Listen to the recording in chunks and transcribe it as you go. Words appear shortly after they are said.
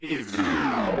We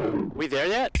there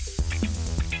yet?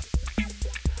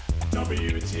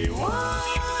 WTY!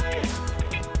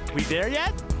 We there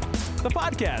yet? The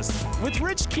podcast with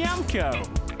Rich Kiamko.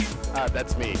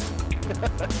 That's me.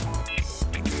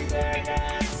 We there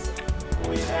yet?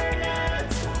 We there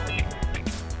yet?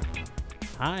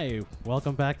 Hi,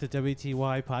 welcome back to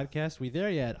WTY Podcast. We there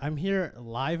yet? I'm here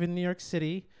live in New York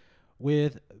City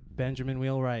with Benjamin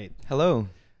Wheelwright. Hello.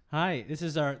 Hi, this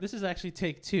is actually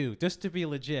take two, just to be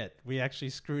legit. We actually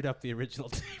screwed up the original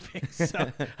taping,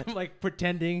 so I'm like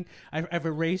pretending I've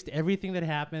erased everything that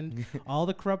happened, all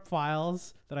the corrupt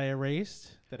files that I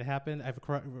erased that happened. I've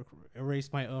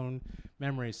erased my own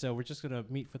memories, so we're just gonna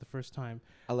meet for the first time.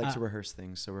 I like to rehearse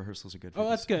things, so rehearsals are good. Oh,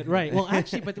 that's good, right? Well,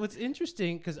 actually, but what's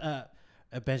interesting because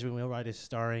Benjamin Wheelwright is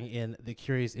starring in The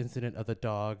Curious Incident of the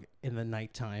Dog in the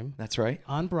Nighttime. That's right.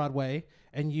 On Broadway,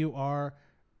 and you are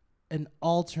an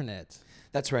alternate.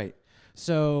 That's right.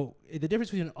 So the difference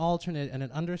between an alternate and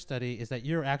an understudy is that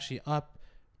you're actually up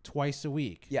twice a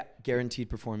week. Yeah, guaranteed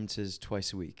performances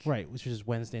twice a week. Right, which is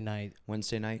Wednesday night,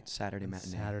 Saturday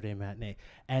matinee.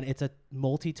 And it's a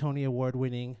multi-Tony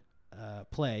Award-winning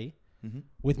play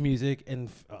with music and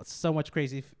so much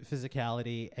crazy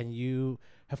physicality. And you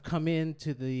have come in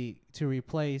to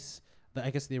replace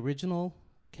the original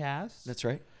cast. That's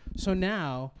right. So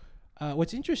now,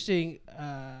 what's interesting,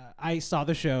 I saw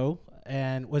the show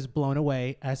and was blown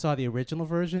away. I saw the original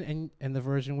version and the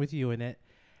version with you in it,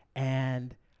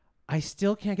 and I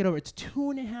still can't get over it. It's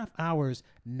 2.5 hours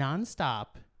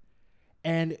nonstop,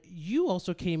 and you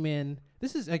also came in.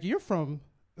 This is like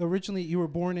originally you were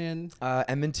born in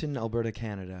Edmonton, Alberta,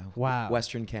 Canada. Wow.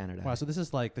 Western Canada. Wow, so this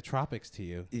is like the tropics to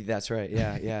you. That's right.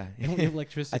 Yeah. You don't have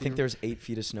electricity. I think there's 8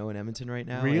 feet of snow in Edmonton right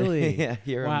now. Really? Yeah.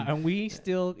 Here. Wow, and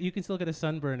you can still get a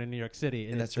sunburn in New York City,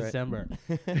 and That's it's right. December.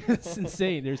 It's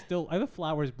insane. I have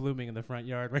flowers blooming in the front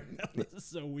yard right now. This is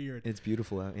so weird. It's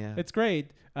beautiful out. Yeah. It's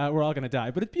great. We're all gonna die,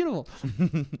 but it's beautiful.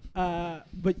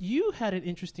 But you had an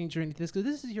interesting journey to this because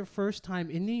this is your first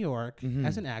time in New York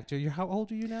as an actor. How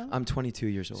old are you now? I'm 22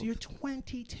 years old. So you're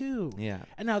 22. Yeah.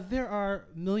 And now there are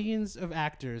millions of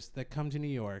actors that come to New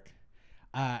York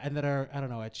and that are, I don't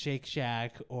know, at Shake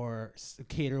Shack or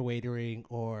cater waitering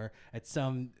or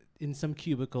in some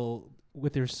cubicle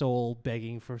with their soul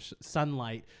begging for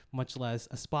sunlight, much less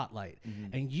a spotlight.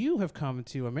 And you have come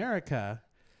to America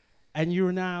and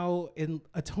you're now in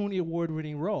a Tony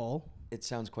Award-winning role. It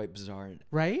sounds quite bizarre.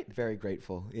 Right? Very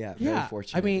grateful. Yeah. Yeah. Very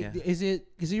fortunate. I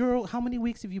mean, how many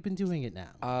weeks have you been doing it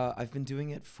now? I've been doing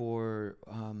it for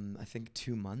I think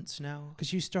 2 months now.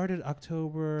 Because you started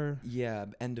October. Yeah,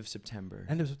 end of September.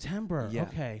 End of September. Yeah.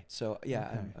 Okay. So yeah,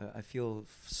 Okay. I feel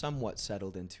somewhat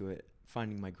settled into it,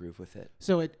 finding my groove with it.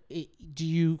 So do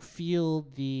you feel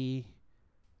the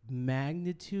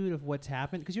magnitude of what's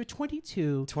happened? Because you're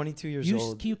 22. 22 years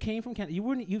old. You came from Canada.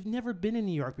 You've never been in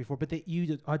New York before, but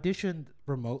you auditioned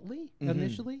remotely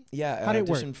initially. Yeah, How I did it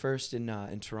work? auditioned first in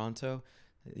Toronto.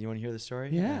 You want to hear the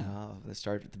story? Yeah. Let's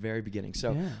start at the very beginning.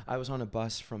 So Yeah. I was on a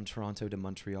bus from Toronto to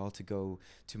Montreal to go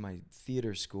to my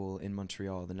theater school in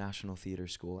Montreal, the National Theater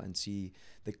School, and see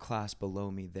the class below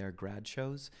me, their grad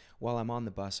shows. While I'm on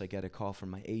the bus, I get a call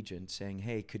from my agent saying,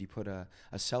 hey, could you put a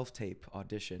self-tape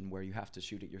audition where you have to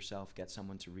shoot it yourself, get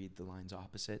someone to read the lines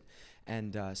opposite,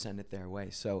 and send it their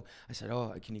way. So I said,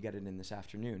 oh, can you get it in this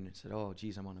afternoon? I said, oh,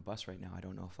 geez, I'm on a bus right now. I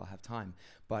don't know if I'll have time.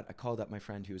 But I called up my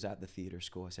friend who was at the theater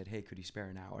school. I said, hey, could you spare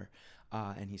an hour?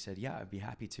 And he said, yeah, I'd be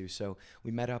happy to. So we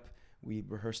met up. We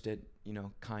rehearsed it,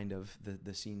 kind of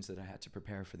the scenes that I had to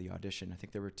prepare for the audition. I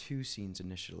think there were 2 scenes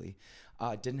initially.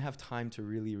 Didn't have time to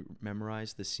really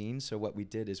memorize the scenes. So what we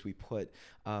did is we put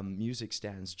music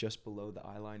stands just below the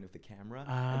eye line of the camera.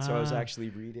 And so I was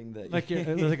actually reading the...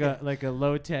 like a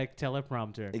low-tech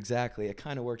teleprompter. Exactly. It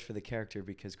kind of worked for the character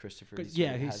because Christopher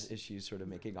has issues sort of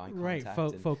making eye contact.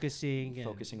 Right,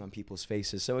 focusing on people's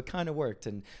faces. So it kind of worked.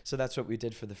 And so that's what we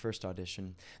did for the first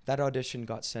audition. That audition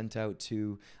got sent out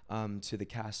to the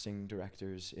casting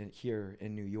directors here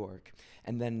in New York.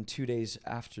 And then 2 days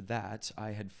after that,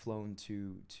 I had flown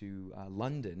to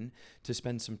London to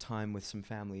spend some time with some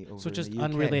family over in the UK. So just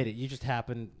unrelated. You just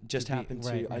happened to.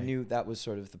 Right. I knew that was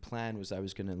sort of the plan, was I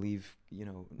was going to leave,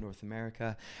 North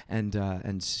America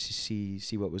and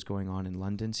see what was going on in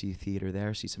London, see theater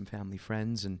there, see some family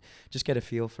friends, and just get a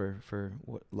feel for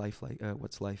what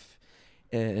what's life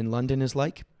in London is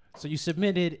like. So you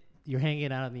submitted. You're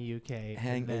hanging out in the UK.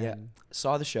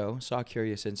 Saw the show, saw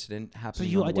Curious Incident happening.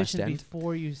 So you on the West auditioned End.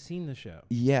 before you seen the show.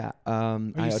 Yeah.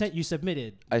 You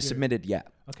submitted. I submitted, yeah.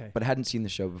 Okay. But I hadn't seen the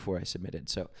show before I submitted.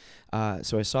 So I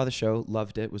saw the show,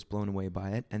 loved it, was blown away by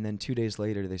it. And then 2 days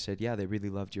later, they said, yeah, they really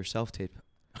loved your self-tape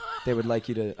They would like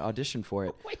you to audition for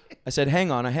it. I said,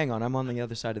 hang on, I'm on the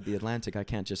other side of the Atlantic. I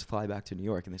can't just fly back to New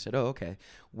York. And they said, oh, okay.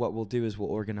 What we'll do is we'll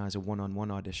organize a one-on-one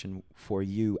audition for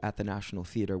you at the National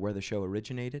Theatre where the show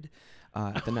originated,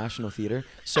 at the National Theatre.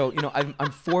 So,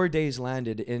 I'm 4 days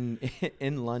landed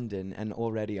in London, and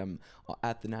already I'm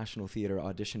at the National Theatre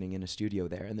auditioning in a studio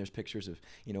there. And there's pictures of,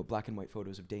 black and white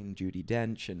photos of Dame Judi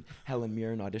Dench and Helen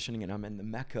Mirren auditioning, and I'm in the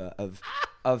mecca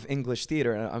of English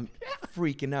theatre, and I'm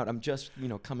freaking out. I'm just,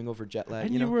 coming over jet lag.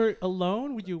 And you were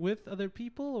alone? Were you with other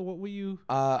people, or what were you?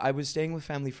 I was staying with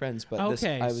family friends, but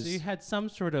okay, so you had some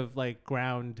sort of like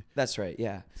ground. That's right,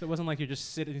 yeah. So it wasn't like you're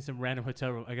just sitting in some random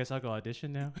hotel room. I guess I'll go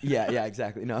audition now. Yeah,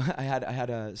 exactly. No, I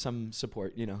had some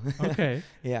support, Okay.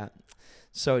 Yeah.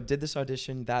 So did this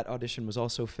audition. That audition was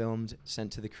also filmed,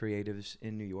 sent to the creatives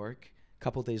in New York. A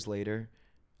couple days later,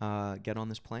 get on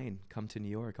this plane, come to New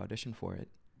York, audition for it.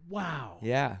 Wow.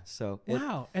 Yeah. So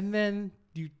wow. And then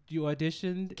you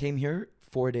auditioned. Came here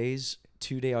 4 days,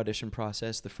 2-day audition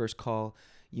process. The first call,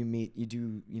 you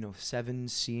do 7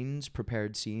 scenes,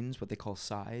 prepared scenes, what they call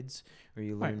sides, where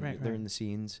you learn the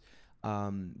scenes.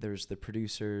 There's the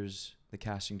producers, the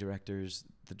casting directors,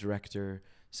 the director.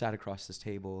 Sat across this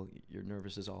table, you're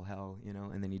nervous as all hell,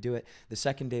 and then you do it. The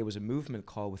second day was a movement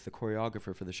call with the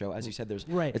choreographer for the show. As you said,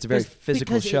 it's a very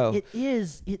physical show. It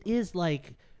is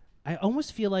like, I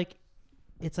almost feel like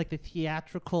it's like the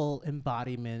theatrical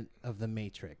embodiment of the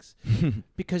Matrix,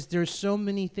 because there's so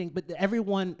many things, but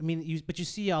everyone, but you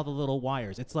see all the little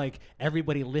wires. It's like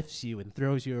everybody lifts you and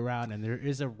throws you around, and there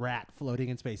is a rat floating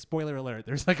in space. Spoiler alert,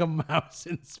 there's like a mouse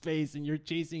in space and you're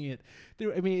chasing it.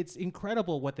 It's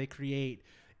incredible what they create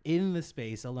in the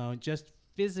space alone, just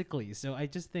physically. So I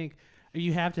just think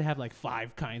you have to have like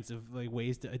 5 kinds of like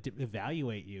ways to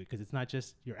evaluate you, because it's not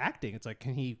just your acting. It's like,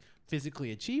 can he physically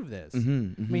achieve this?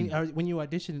 When you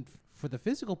auditioned for the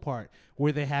physical part,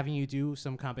 were they having you do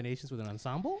some combinations with an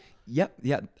ensemble? Yep.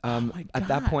 Yeah. At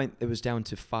that point, it was down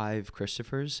to 5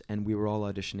 Christophers, and we were all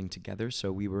auditioning together.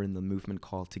 So we were in the movement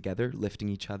call together, lifting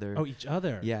each other. Oh, each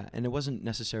other. Yeah, and it wasn't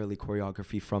necessarily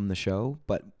choreography from the show,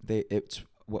 but it's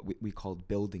what we called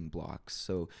building blocks.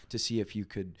 So to see if you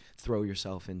could throw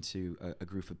yourself into a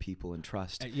group of people and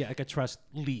trust. Like a trust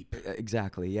leap.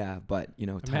 Exactly, yeah. But,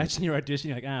 imagine you're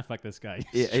auditioning, like, fuck this guy.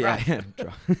 Yeah.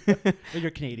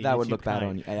 You're Canadian. That would look bad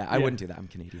on you. I wouldn't do that. I'm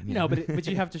Canadian. No, but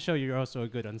you have to show you're also a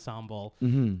good ensemble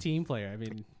team player.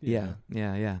 Yeah.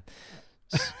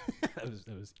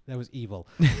 That was evil.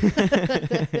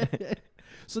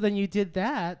 So then you did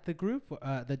that, the group,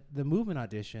 the movement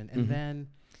audition,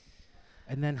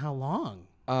 and then how long?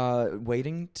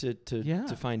 Waiting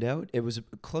to find out. It was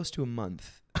close to a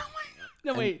month.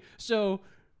 No, wait. So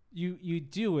you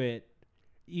do it.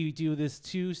 You do this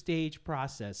 2-stage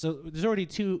process. So there's already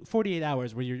 48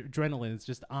 hours where your adrenaline is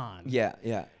just on.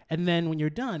 Yeah. And then when you're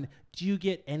done, do you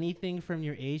get anything from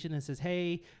your agent that says,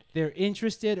 hey, they're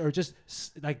interested, or just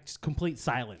like complete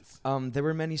silence? There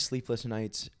were many sleepless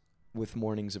nights with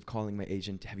mornings of calling my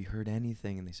agent, have you heard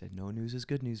anything? And they said, no news is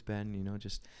good news, Ben.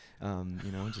 Just.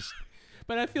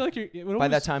 But I feel like by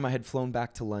that time I had flown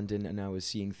back to London, and I was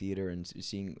seeing theater and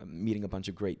meeting a bunch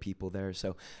of great people there.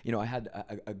 So, I had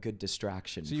a good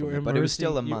distraction. So but it was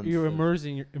still a month. You were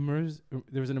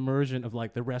there was an immersion of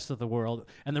like the rest of the world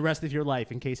and the rest of your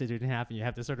life in case it didn't happen. You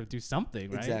have to sort of do something,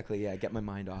 right? Exactly. Yeah. Get my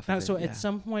mind off. So at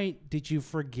some point, did you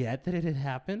forget that it had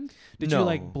happened? Did you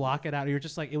like block it out, or you're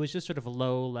just like, it was just sort of a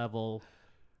low level?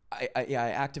 I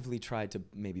actively tried to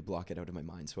maybe block it out of my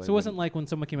mind. So it wasn't like when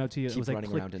someone came out to you, it was like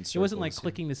it wasn't like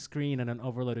clicking the screen on an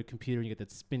overloaded computer and you get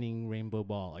that spinning rainbow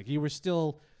ball. Like you were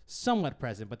still somewhat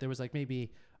present, but there was like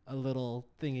maybe a little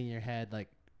thing in your head, like.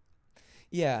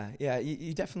 Yeah.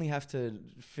 You definitely have to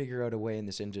figure out a way in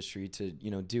this industry to,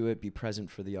 do it, be present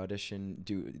for the audition,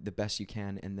 do the best you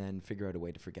can, and then figure out a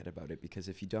way to forget about it. Because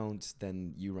if you don't,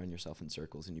 then you run yourself in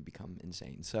circles and you become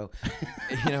insane. So,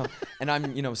 and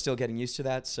I'm, still getting used to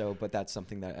that. So, but that's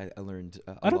something that I learned.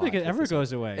 I don't think it ever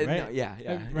goes away, right? No,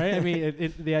 yeah. Right.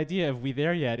 The idea of "we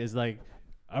there yet" is like,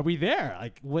 are we there?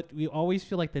 Like, what we always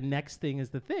feel like the next thing is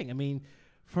the thing.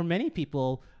 For many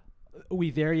people,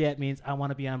 "we there yet" means I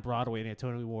want to be on Broadway in a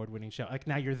Tony Award-winning show. Like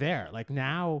now you're there. Like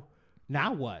now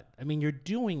what? You're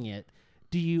doing it.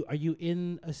 Are you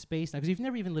in a space now? Because you've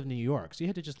never even lived in New York, so you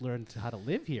had to just learn how to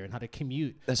live here and how to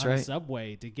commute on a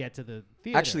subway to get to the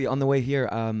theater. Actually, on the way here,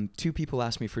 2 people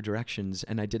asked me for directions,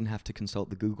 and I didn't have to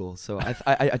consult the Google. So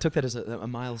I took that as a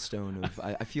milestone of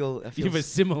I feel you've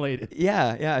assimilated.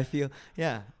 Yeah. I feel.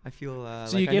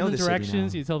 So you gave them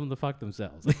directions. You told them to fuck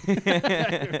themselves.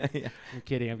 Yeah. I'm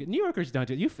kidding. New Yorkers don't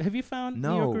do it. Have you found New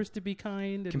Yorkers to be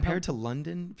kind? Compared to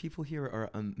London, people here are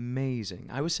amazing.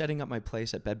 I was setting up my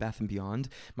place at Bed Bath & Beyond Beyond.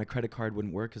 My credit card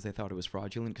wouldn't work because they thought it was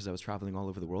fraudulent because I was traveling all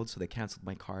over the world, so they canceled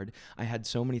my card. I had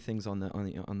so many things on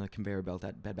the conveyor belt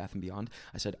at Bed Bath & Beyond.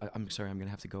 I said, I'm sorry, I'm going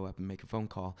to have to go up and make a phone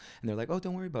call. And they're like, oh,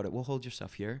 don't worry about it. We'll hold your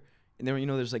stuff here. And there,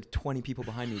 there's like 20 people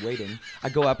behind me waiting. I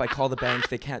go up, I call the bank.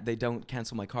 They don't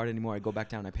cancel my card anymore. I go back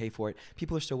down, I pay for it.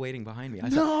 People are still waiting behind me. I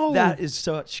thought, that is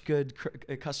such good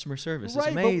customer service. Right,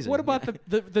 it's amazing. But what about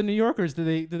the New Yorkers? Do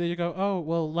they go, oh,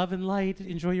 well, love and light,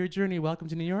 enjoy your journey, welcome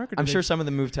to New York? I'm sure some of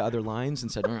them moved to other lines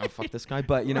and said, oh, fuck this guy.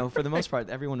 But, for the most part,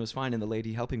 everyone was fine. And the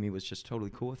lady helping me was just totally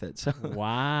cool with it. So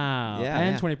wow. Yeah.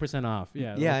 And 20% off.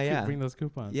 Yeah. Yeah. Bring those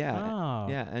coupons. Yeah. Oh.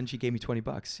 Yeah. And she gave me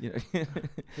 $20.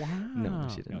 Wow. No,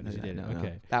 she didn't. No, she didn't. No, okay.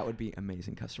 no. That would be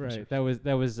amazing customer service. Right.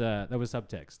 That was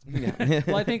subtext. Yeah.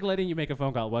 Well, I think letting you make a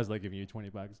phone call was like giving you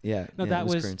 $20. Yeah. No, yeah, that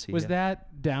was currency, was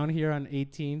that down here on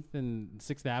 18th and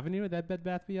 6th Avenue at that Bed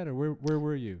Bath Beyond, or where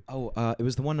were you? Oh, it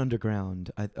was the one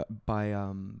underground by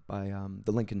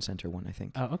the Lincoln Center one, I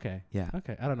think. Oh, okay. Yeah.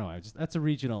 Okay. I don't know. That's a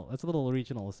little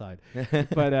regional aside.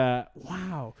 But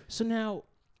wow. So now,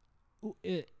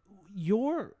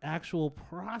 your actual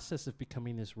process of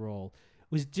becoming this role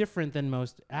was different than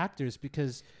most actors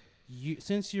because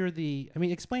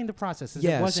explain the process.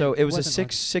 Yeah, so it was a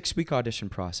six-week audition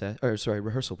process,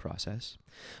 rehearsal process.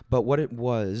 But what it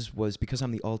was because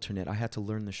I'm the alternate, I had to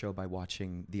learn the show by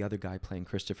watching the other guy playing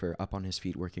Christopher up on his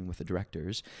feet working with the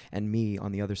directors, and me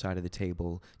on the other side of the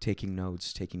table taking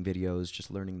notes, taking videos,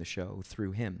 just learning the show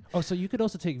through him. Oh, so you could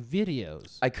also take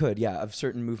videos. I could, yeah, of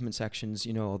certain movement sections,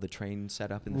 all the train set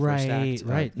up in the first act.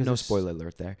 Right. No spoiler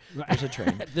alert there. There's a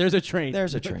train. There's a train.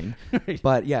 There's a train. Right.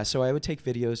 But yeah, so I would take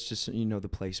videos, just the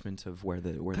placement of where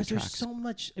the tracks. There's so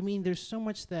much. There's so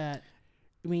much that.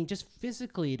 Just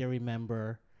physically to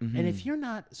remember. Mm-hmm. And if you're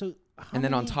not and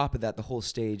then on top of that, the whole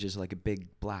stage is like a big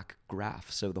black graph,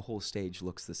 so the whole stage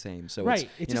looks the same. So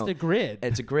it's just a grid.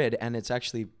 It's a grid, and it's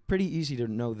actually pretty easy to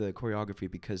know the choreography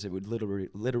because it would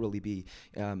literally be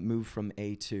move from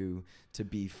A to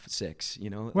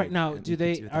B6. Right now,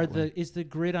 is the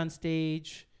grid on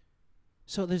stage?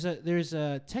 So there's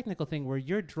a technical thing where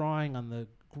you're drawing on the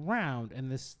ground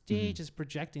and the stage is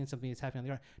projecting something that's happening on the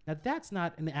ground. Now that's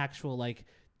not an actual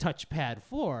touchpad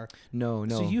floor. No.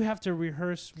 So you have to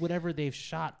rehearse whatever they've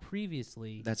shot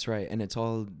previously. That's right, and it's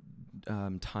all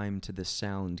timed to the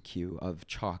sound cue of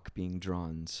chalk being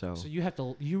drawn. So you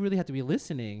really have to be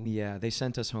listening. Yeah, they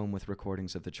sent us home with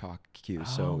recordings of the chalk cue.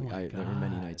 So there were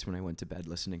many nights when I went to bed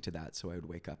listening to that. So I would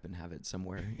wake up and have it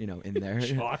somewhere, in there.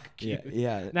 Chalk cue.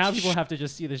 Yeah. Now people have to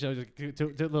just see the show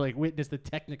to witness the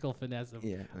technical finesse of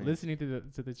listening to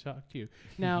the chalk cue.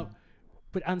 Now.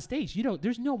 But on stage,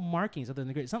 there's no markings other than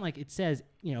the grid. It's not like it says,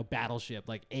 Battleship,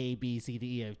 like A, B, C,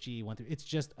 D, E, F, G, 1 through. It's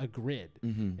just a grid.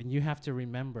 Mm-hmm. And you have to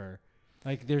remember,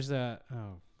 there's just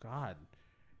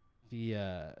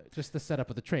the setup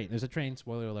of the train. There's a train,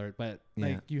 spoiler alert, but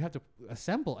you have to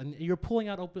assemble, and you're pulling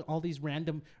out all these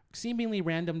seemingly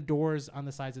random doors on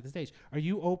the sides of the stage.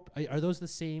 Are those the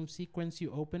same sequence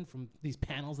you open from these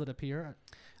panels that appear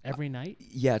every night?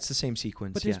 Yeah, it's the same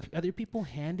sequence. But are there people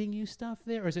handing you stuff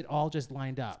there, or is it all just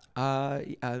lined up?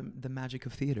 The magic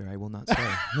of theater, I will not say.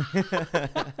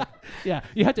 Yeah,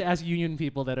 you have to ask union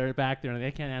people that are back there, and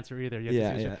they can't answer either.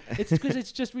 It's because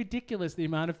it's just ridiculous the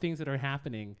amount of things that are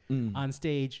happening on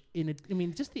stage.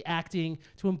 Just the acting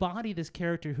to embody this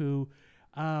character who.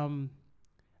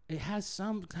 It has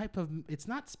some type of, it's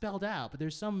not spelled out, but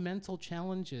there's some mental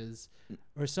challenges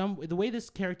or the way this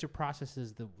character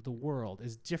processes the world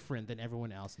is different than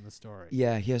everyone else in the story.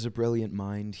 Yeah, he has a brilliant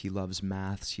mind. He loves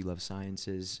maths. He loves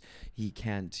sciences. He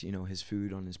can't, his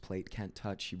food on his plate can't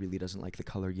touch. He really doesn't like the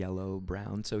color yellow,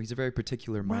 brown. So he's a very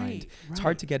particular mind. It's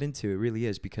hard to get into. It really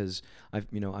is because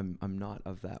I'm not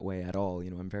of that way at all.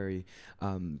 I'm very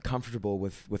comfortable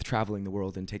with traveling the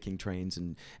world and taking trains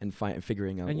and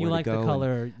figuring out where to go. And you like the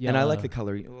color yellow. And I like the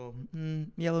color,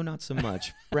 yellow not so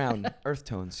much. Brown, earth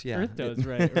tones, yeah. Earth tones,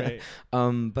 right.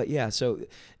 But yeah, so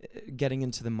getting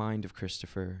into the mind of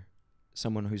Christopher,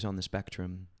 someone who's on the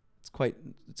spectrum,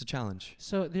 it's a challenge.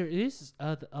 So there is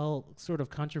a sort of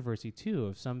controversy too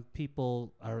of some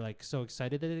people are so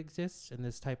excited that it exists and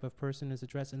this type of person is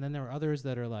addressed, and then there are others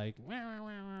that are like, wah, wah,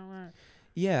 wah, wah.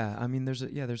 Yeah,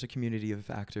 there's a community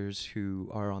of actors who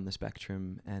are on the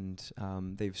spectrum, and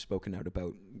they've spoken out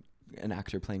about an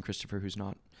actor playing Christopher who's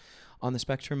not on the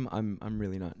spectrum. I'm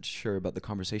really not sure about the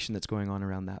conversation that's going on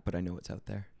around that, but I know it's out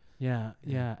there. Yeah.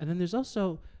 And then there's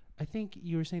also, I think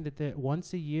you were saying that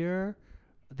once a year,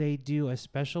 they do a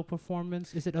special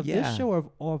performance? Is it of Yeah. this show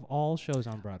or of all shows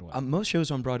on Broadway? Most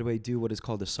shows on Broadway do what is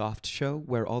called a soft show,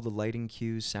 where all the lighting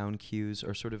cues, sound cues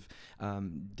are sort of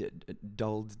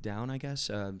dulled down, I guess,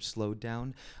 slowed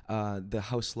down. The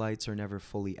house lights are never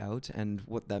fully out, and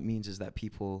what that means is that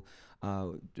people,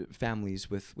 families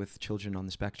with children on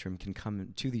the spectrum, can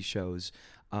come to these shows.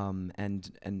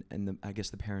 I guess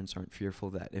the parents aren't fearful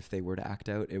that if they were to act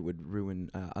out, it would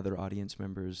ruin other audience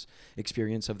members'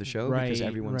 experience of the show, because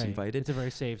everyone's invited. It's a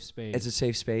very safe space. It's a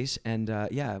safe space, and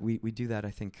we do that.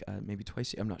 I think maybe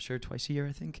twice. I'm not sure. Twice a year,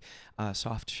 I think.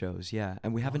 Soft shows, yeah.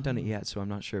 And we haven't done it yet, so I'm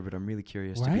not sure. But I'm really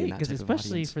curious to be in that type of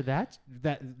especially audience. for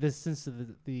this since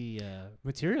of the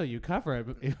material you cover, it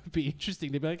would be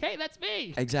interesting to be like, hey, that's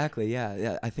me. Exactly.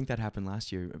 Yeah. I think that happened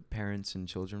last year. Parents and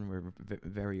children were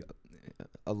very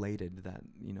elated that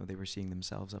they were seeing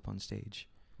themselves up on stage.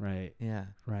 Right. Yeah.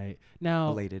 Right. Now,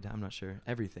 Elated. I'm not sure.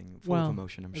 Everything full of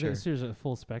emotion. I'm sure. There's a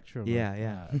full spectrum.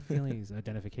 Yeah. Of feelings,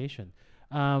 identification.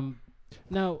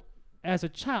 Now, as a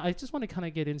child, I just want to kind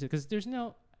of get into, because there's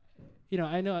no,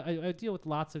 I know I deal with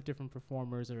lots of different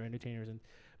performers or entertainers and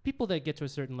people that get to a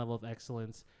certain level of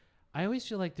excellence. I always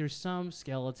feel like there's some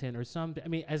skeleton or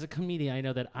as a comedian, I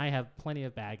know that I have plenty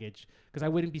of baggage, because I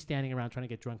wouldn't be standing around trying to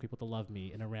get drunk people to love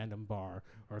me in a random bar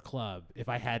or club if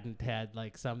I hadn't had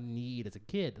like some need as a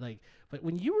kid. But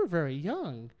when you were very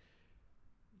young,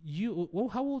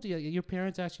 how old are you? Your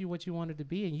parents asked you what you wanted to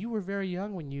be, and you were very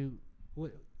young when you...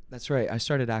 That's right. I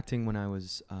started acting when I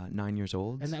was 9 years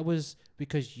old. And that was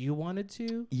because you wanted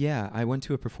to? Yeah, I went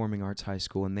to a performing arts high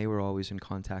school, and they were always in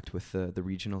contact with the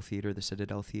regional theater, the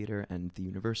Citadel Theater, and the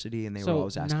university, and they were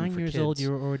always asking for kids. So 9 years old,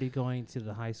 you were already going to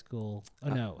the high school?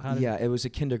 It was a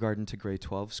kindergarten to grade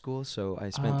 12 school, so I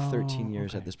spent 13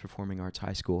 years at this performing arts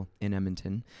high school in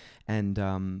Edmonton, and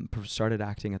started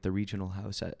acting at the regional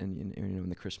house in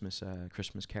the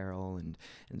Christmas Carol and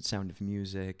Sound of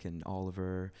Music and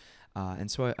Oliver.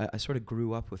 And so I sort of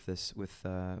grew up with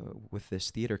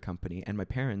this theater company, and my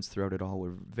parents throughout it all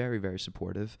were very, very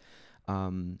supportive.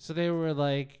 So they were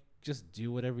like, just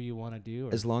do whatever you want to do,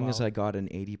 as long as I got an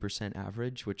 80%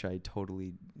 average, which I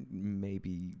totally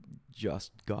maybe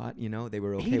just got. They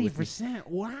were okay with 80%.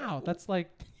 Wow, that's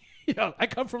like. I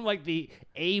come from like the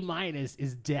A-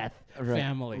 is death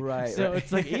family. Right. So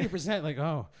it's like 80%, like,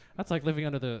 oh, that's like living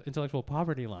under the intellectual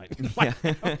poverty line.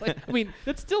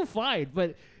 That's still fine,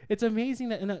 but it's amazing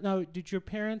that. Now, did your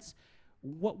parents,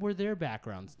 what were their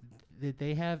backgrounds? Did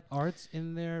they have arts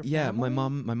in their family?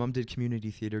 my mom did community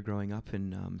theater growing up,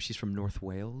 and she's from North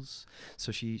Wales,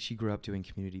 so she grew up doing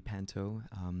community panto.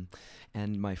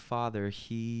 And my father,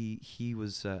 he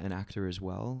was an actor as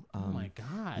well. Oh my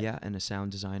God! Yeah, and a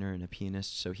sound designer and a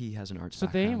pianist, so he has an arts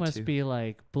background. So they must too. be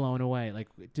like blown away. Like,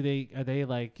 are they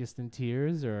like just in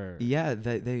tears or? Yeah,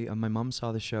 they my mom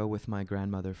saw the show with my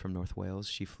grandmother from North Wales.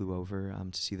 She flew over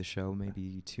to see the show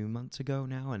maybe 2 months ago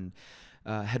now, and.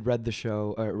 Had read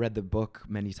the book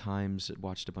many times,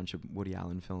 watched a bunch of Woody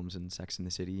Allen films and Sex and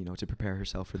the City, to prepare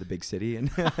herself for the big city.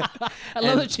 And I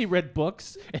love that she read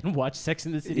books and watched Sex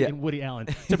and the City and Woody Allen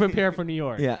to prepare for New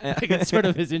York. Yeah. It's sort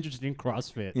of his interesting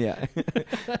CrossFit. Yeah.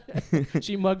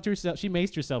 She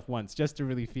maced herself once just to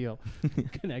really feel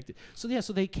connected. So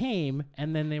they came,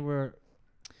 and then they were...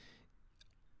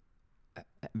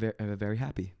 Very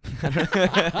happy.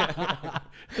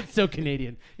 It's so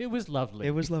Canadian. It was lovely.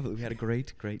 It was lovely. We had a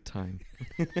great time.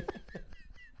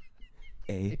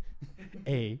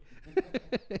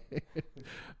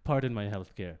 Pardon my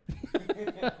healthcare.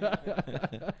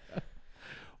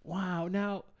 Wow.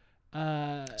 Now.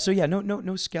 So yeah,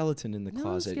 no skeleton in the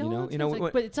closet.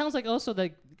 But it sounds like also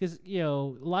that because a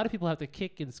lot of people have to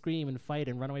kick and scream and fight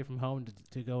and run away from home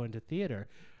to go into theater.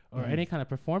 Or any kind of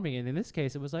performing, and in this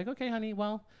case, it was like, okay, honey,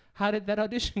 well, how did that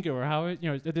audition go? Or how,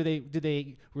 did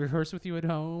they rehearse with you at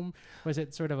home? Was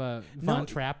it sort of a Von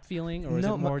Trapp feeling, or was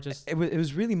it more just? It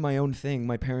was really my own thing.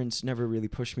 My parents never really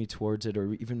pushed me towards it,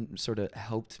 or even sort of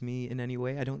helped me in any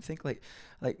way. I don't think like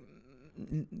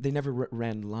they never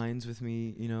ran lines with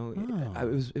me.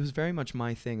 It was very much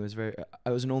my thing. I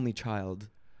was an only child.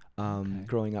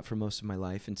 Growing up for most of my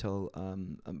life until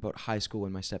about high school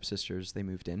when my stepsisters, they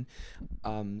moved in.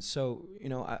 It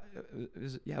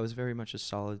was very much a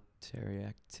solitary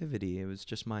activity. It was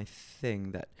just my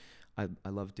thing that I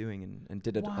loved doing and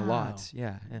did it a lot.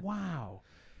 Yeah. Wow.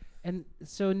 And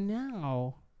so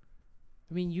now,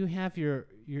 you have your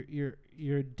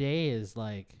day is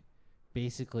like,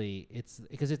 basically it's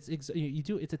because it's a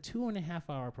 2.5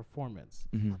 hour performance,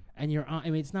 and you're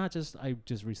on. It's not just I'm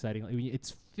just reciting.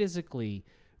 It's physically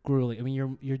grueling. I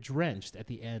mean, you're drenched at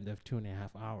the end of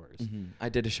 2.5 hours. I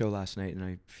did a show last night, and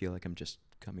I feel like I'm just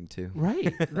coming to.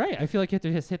 Right, right. I feel like you have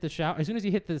to just hit the shower. As soon as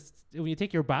you hit this, when you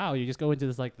take your bow, you just go into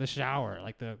this like the shower,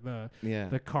 like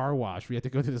the car wash. We have to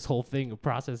go through this whole thing, a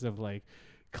process of like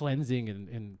cleansing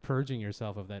and purging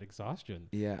yourself of that exhaustion.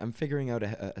 Yeah, I'm figuring out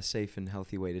a safe and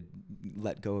healthy way to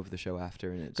let go of the show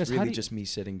after, and it's really just me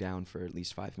sitting down for at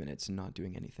least 5 minutes and not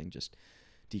doing anything, just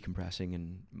decompressing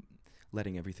and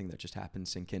letting everything that just happened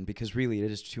sink in, because really it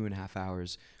is 2.5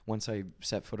 hours. Once I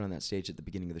set foot on that stage at the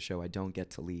beginning of the show, I don't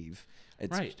get to leave.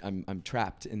 It's I'm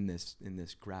trapped in this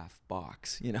graph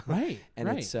box, you know. Right. And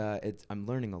it's I'm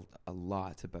learning a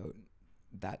lot about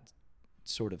that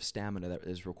sort of stamina that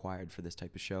is required for this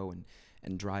type of show,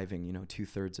 and driving, you know,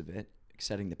 2/3 of it,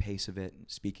 setting the pace of it,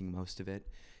 speaking most of it.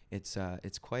 It's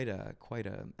quite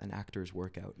an actor's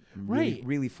workout. I'm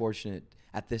really fortunate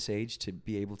at this age to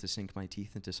be able to sink my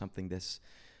teeth into something this,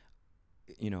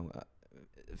 you know,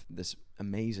 this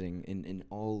amazing in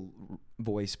all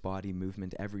voice, body,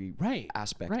 movement, every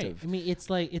aspect of. I mean, it's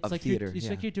like theater.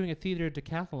 like you're doing a theater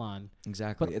decathlon.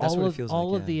 Exactly. But That's all what of it feels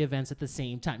all like, of the events at the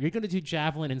same time. You're going to do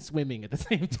javelin and swimming at the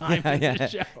same time in the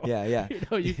show. Yeah. You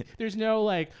know, there's no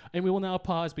like, and we will now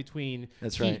pause between.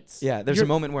 That's heats. right. Yeah, there's a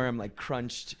moment where I'm like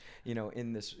crunched, you know,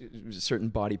 in this certain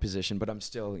body position, but I'm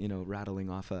still, you know,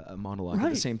 rattling off a monologue at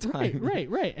the same time.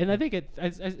 Right. And I think I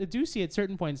do see at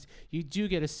certain points you do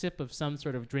get a sip of some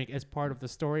sort of drink as part of the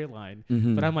storyline.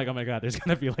 But I'm like, oh my God, there's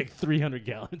going to be like 300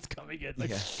 gallons coming in.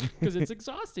 Because it's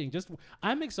exhausting.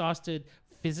 I'm exhausted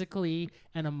physically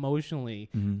and emotionally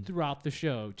throughout the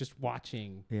show, just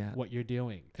watching what you're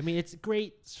doing. I mean, it's a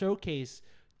great showcase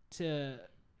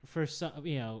for some,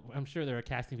 you know, I'm sure there are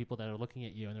casting people that are looking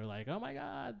at you and they're like, oh my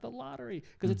God, the lottery.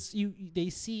 Because it's they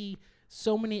see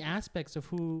so many aspects of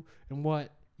who and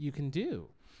what you can do.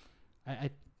 I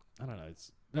don't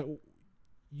know.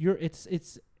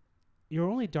 You're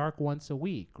only dark once a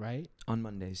week, right? On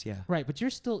Mondays, yeah. Right, but you're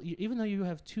still, even though you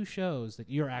have 2 shows that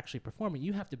you're actually performing,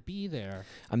 you have to be there.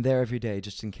 I'm there every day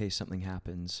just in case something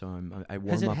happens. So I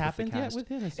warm Has it up happened with the cast. yet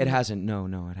with him? It hasn't. No,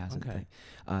 it hasn't. Okay.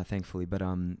 Thankfully, but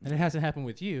and it hasn't happened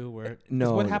with you, where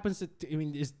no. What happens?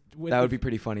 That would be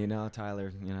pretty funny. No,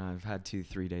 Tyler, you know, I've had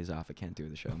 3 days off. I can't do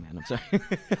the show, man. I'm sorry.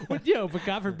 But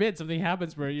God forbid something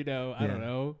happens where, you know, I don't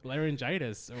know,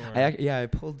 laryngitis or. I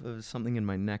pulled something in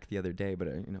my neck the other day, but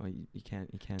you know, you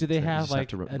can't. Do they have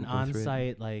like an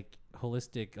on-site like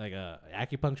holistic, like a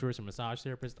acupuncturist or massage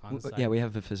therapist on site? Yeah, we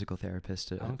have a physical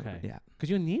therapist. Okay. Yeah. Because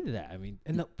you need that. I mean,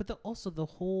 and also the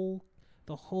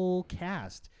whole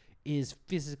cast is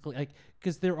physically, like,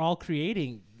 because they're all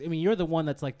creating. I mean, you're the one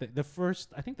that's like the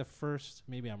first. I think the first.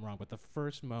 Maybe I'm wrong, but the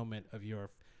first moment of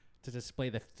to display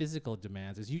the physical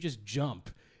demands is you just jump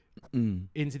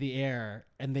into the air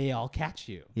and they all catch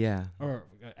you. Yeah. Or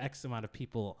X amount of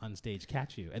people on stage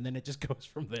catch you, and then it just goes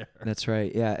from there. That's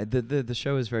right. Yeah. The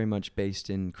show is very much based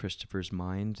in Christopher's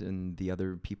mind, and the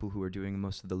other people who are doing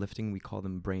most of the lifting, we call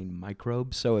them brain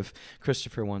microbes. So if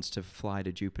Christopher wants to fly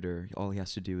to Jupiter, all he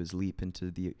has to do is leap into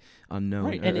the unknown,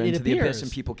 right. and into the abyss, and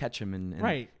appears. people catch him, and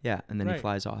right. Yeah, and then he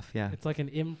flies off. Yeah. It's like an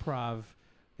improv.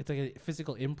 It's like a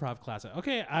physical improv class.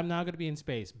 Okay, I'm now going to be in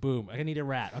space. Boom. I need a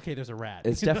rat. Okay, there's a rat.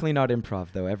 It's definitely not improv,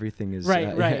 though. Everything is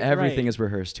everything is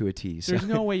rehearsed to a T. So. There's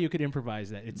no way you could improvise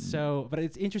that. It's but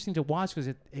it's interesting to watch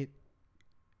because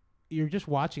you're just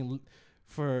watching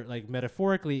for, like,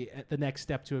 metaphorically the next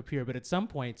step to appear. But at some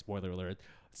point, spoiler alert,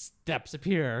 steps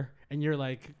appear and you're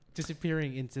like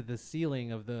disappearing into the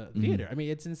ceiling of the theater. I mean,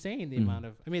 it's insane the amount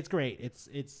of. I mean, it's great.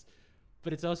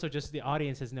 But it's also just the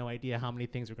audience has no idea how many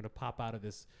things are going to pop out of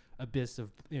this abyss of,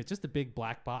 you know, it's just a big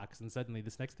black box, and suddenly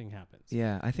this next thing happens.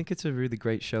 Yeah, I think it's a really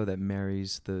great show that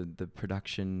marries the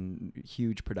production,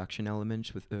 huge production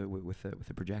elements with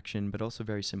the projection, but also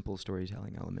very simple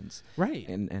storytelling elements. Right.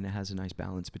 And it has a nice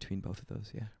balance between both of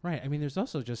those. Yeah. Right. I mean, there's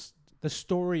also just the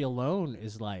story alone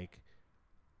is like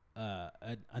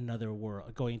another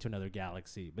world, going to another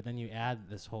galaxy, but then you add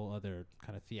this whole other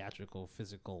kind of theatrical,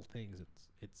 physical things.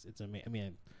 It's amazing. I mean,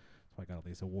 that's why I got all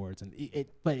these awards, and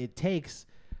but it takes,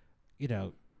 you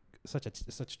know,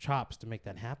 such chops to make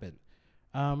that happen.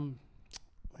 My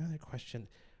other question: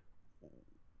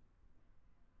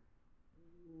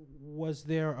 was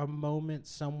there a moment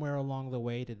somewhere along the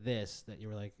way to this that you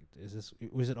were like,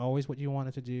 was it always what you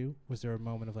wanted to do? Was there a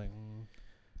moment of like,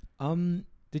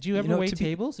 Did you ever wait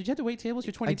tables? Did you have to wait tables?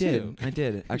 You're 22. I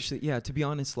did. Actually, yeah, to be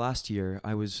honest, last year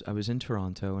I was in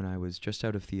Toronto and I was just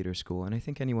out of theater school, and I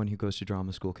think anyone who goes to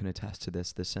drama school can attest to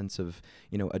this, the sense of,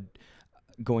 you know,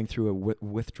 going through a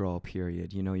withdrawal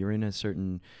period. You know, you're in a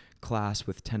certain class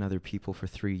with 10 other people for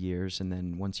 3 years, and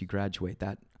then once you graduate,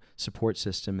 that support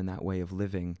system and that way of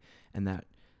living and that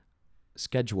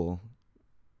schedule,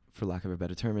 for lack of a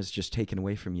better term, is just taken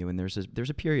away from you. And there's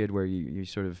a period where you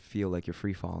sort of feel like you're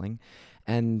free falling.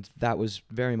 And that was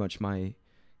very much my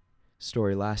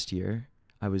story last year.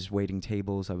 I was waiting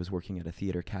tables. I was working at a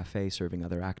theater cafe, serving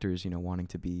other actors, wanting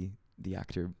to be the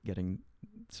actor getting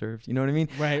served. You know what I mean?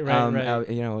 Right. I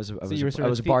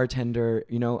was a bartender,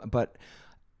 but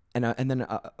and then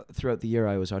throughout the year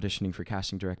I was auditioning for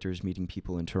casting directors, meeting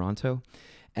people in Toronto,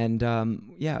 and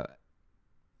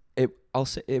it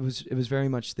was very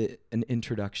much an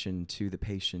introduction to the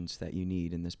patience that you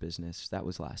need in this business. That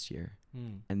was last year.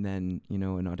 And then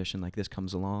an audition like this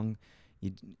comes along.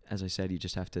 As I said, you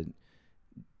just have to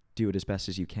do it as best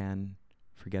as you can,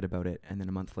 forget about it, and then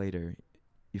a month later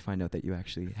you find out that you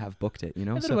actually have booked it, And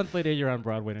then a month later, you're on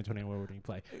Broadway in a Tony Award-winning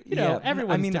play.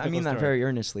 Everyone's I mean story. that very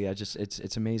earnestly.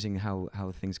 It's amazing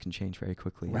how things can change very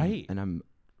quickly. Right. And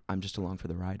I'm just along for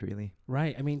the ride, really.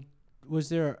 Right. I mean, was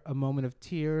there a moment of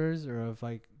tears or of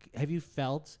have you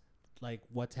felt like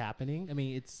what's happening? I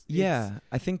mean, it's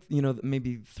I think,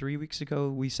 maybe 3 weeks ago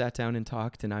we sat down and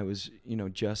talked, and I was,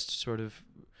 just sort of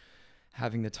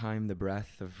having the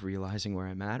breath of realizing where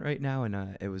I'm at right now.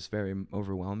 And it was very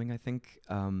overwhelming, I think.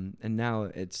 And now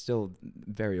it's still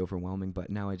very overwhelming, but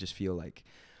now I just feel like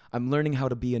I'm learning how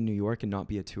to be in New York and not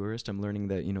be a tourist. I'm learning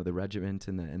the, the regiment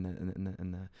and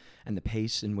the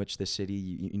pace in which the city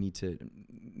you need to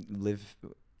live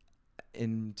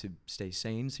in to stay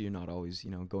sane, so you're not always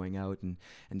going out and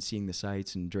seeing the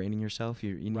sights and draining yourself.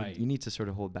 You need to sort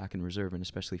of hold back in reserve, and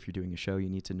especially if you're doing a show, you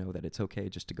need to know that it's okay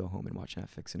just to go home and watch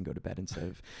Netflix and go to bed instead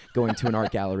of going to an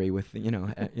art gallery with you know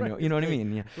what I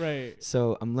mean. Yeah. Right.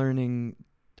 So I'm learning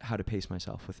how to pace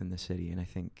myself within the city, and I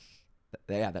think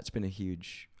that's been a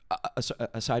huge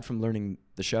aside from learning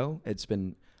the show, it's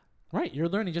been right. You're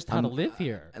learning just how to live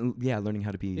here. Learning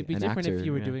how to be. It'd be an different actor, if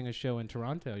you were doing a show in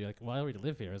Toronto. You're like, well, I already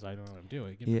live here, so I don't know what I'm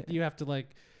doing. You have to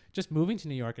just moving to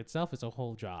New York itself is a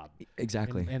whole job.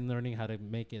 Exactly. And learning how to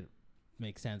make it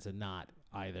make sense and not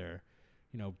either,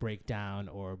 break down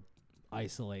or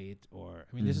isolate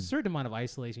there's a certain amount of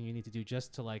isolation you need to do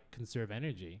just to conserve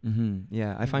energy.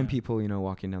 Yeah, I find people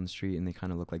walking down the street and they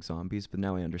kind of look like zombies, but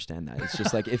now I understand that it's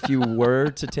just if you were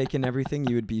to take in everything,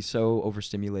 you would be so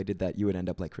overstimulated that you would end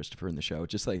up like Christopher in the show.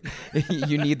 Just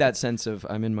you need that sense of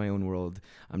I'm in my own world.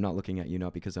 I'm not looking at you,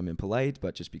 not because I'm impolite,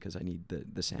 but just because I need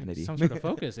the sanity, some sort of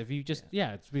focus. If you just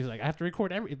it's I have to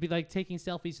record it'd be like taking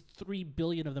selfies 3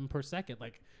 billion of them per second.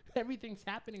 Everything's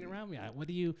happening around me. What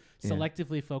do you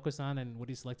selectively focus on, and what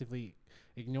do you selectively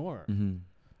ignore?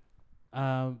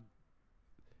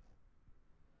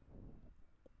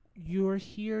 You're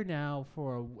here now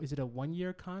for is it a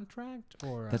 1-year contract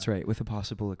or? That's right, with a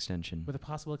possible extension. With a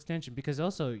possible extension, because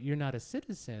also you're not a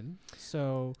citizen,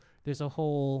 so there's a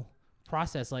whole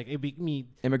process. It'd be me.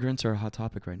 Immigrants are a hot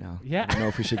topic right now. Yeah, I don't know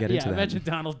if we should get into that. Imagine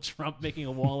Donald Trump making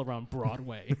a wall around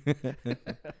Broadway.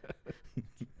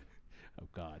 Oh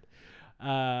God.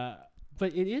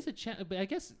 But it is but I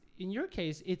guess in your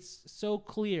case, it's so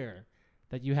clear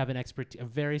that you have a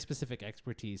very specific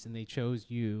expertise, and they chose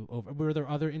you over. Were there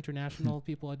other international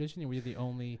people auditioning? Were you the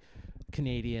only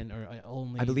Canadian or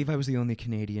only? I believe I was the only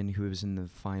Canadian who was in the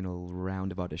final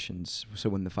round of auditions. So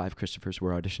when the 5 Christophers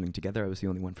were auditioning together, I was the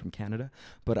only one from Canada.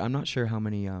 But I'm not sure how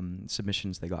many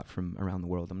submissions they got from around the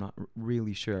world. I'm not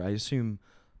really sure. I assume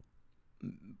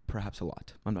perhaps a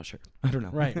lot. I'm not sure. I don't know.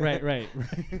 Right.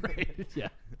 Yeah.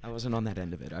 I wasn't on that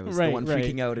end of it. I was the one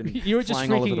freaking out and you were just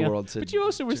flying all over the out. world. But you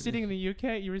also were sitting in the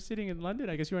UK. You were sitting in London.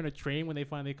 I guess you were on a train when they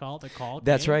finally called.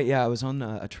 That's right. Yeah, I was on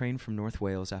a train from North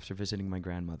Wales after visiting my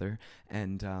grandmother,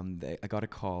 and I got a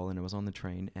call, and I was on the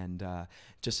train, and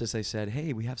just as they said,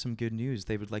 "Hey, we have some good news,"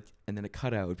 they would and then it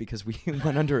cut out because we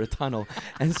went under a tunnel,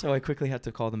 and so I quickly had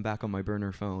to call them back on my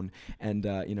burner phone, and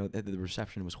the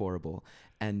reception was horrible,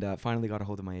 and finally got a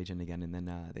hold of my agent again, and then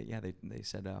they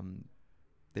said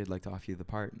they'd like to offer you the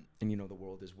part, and the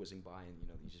world is whizzing by,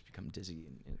 and you just become dizzy,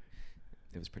 and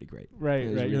it was pretty great. Right.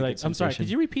 Really, you're like, I'm sorry, could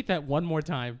you repeat that one more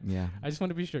time? Yeah. I just want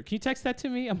to be sure. Can you text that to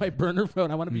me on my burner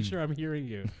phone? I want to be sure I'm hearing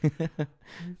you.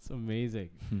 It's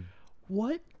amazing.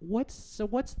 What's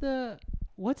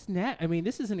next? I mean,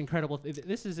 this is an incredible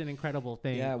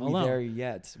thing. Yeah, we're there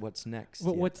yet. What's next?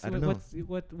 What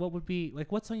would be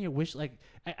what's on your wish?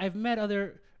 I've met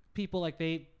other people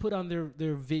they put on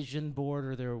their vision board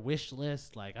or their wish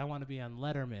list I want to be on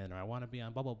Letterman, or I want to be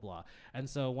on blah blah blah, and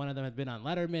so one of them had been on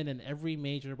Letterman and every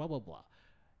major blah blah blah,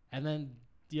 and then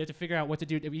you have to figure out what to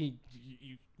do? I mean,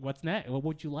 what's next? What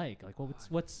would you like? Like,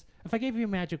 what's if I gave you a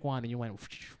magic wand and you went,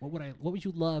 what would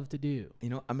you love to do? You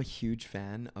know, I'm a huge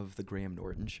fan of the Graham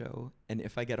Norton show, and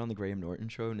if I get on the Graham Norton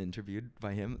show and interviewed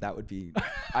by him, that would be,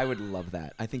 I would love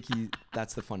that. I think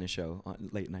that's the funnest show on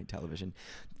late night television.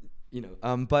 You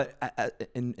know, but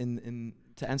in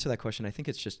to answer that question, I think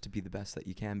it's just to be the best that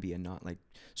you can be and not like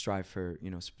strive for,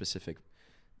 you know, specific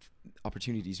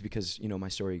opportunities, because, you know, my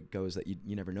story goes that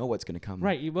you never know what's going to come.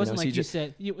 Right. It wasn't so like you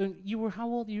said, you were how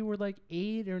old? You were like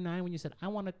 8 or 9 when you said, I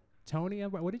want a Tony.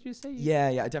 What did you say?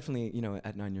 Yeah, I definitely, you know,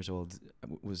 at 9 years old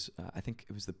was, I think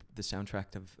it was the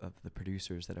soundtrack of the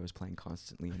Producers that I was playing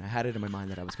constantly. And I had it in my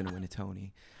mind that I was going to win a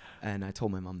Tony. And I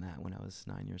told my mom that when I was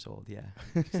 9 years old. Yeah.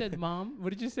 You said, Mom,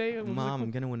 what did you say? Mom, I'm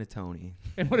going to win a Tony.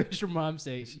 And what did your mom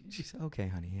say? She said, okay,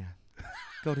 honey. Yeah.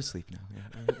 Go to sleep now.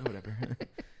 Yeah, whatever.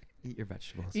 Eat your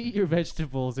vegetables. Eat your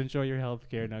vegetables. Enjoy your health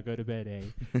care. Now go to bed,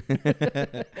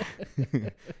 eh?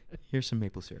 Here's some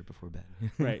maple syrup before bed.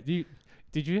 Right.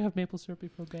 Did you have maple syrup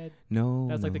before bed? No.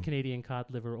 That's like the Canadian cod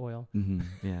liver oil. Mm-hmm,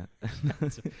 yeah.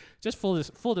 Just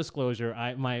full disclosure.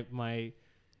 My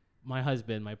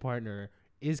husband, my partner,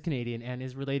 is Canadian and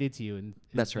is related to you. And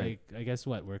that's right. I guess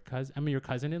what we're cousin. I mean, your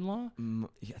cousin-in-law.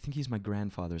 I think he's my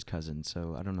grandfather's cousin,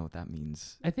 so I don't know what that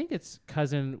means. I think it's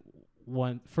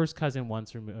first cousin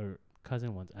once or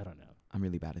cousin once. I don't know. I'm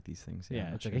really bad at these things.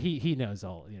 Yeah, it's sure. Like he knows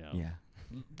all. You know. Yeah.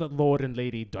 The Lord and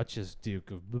Lady Duchess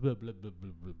Duke of blah, blah, blah, blah,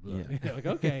 blah, blah. Yeah. You know, like,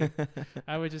 okay.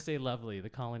 I would just say lovely.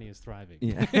 The colony is thriving.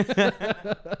 Yeah.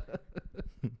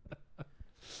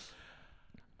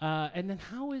 And then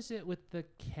how is it with the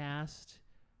cast?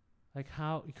 Like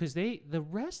how, because the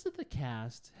rest of the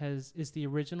cast is the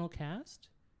original cast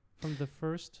from the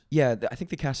first? Yeah, I think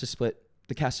the cast is split.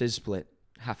 The cast is split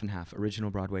half and half. Original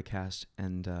Broadway cast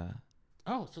and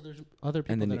so there's other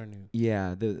people that are new.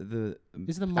 Yeah, the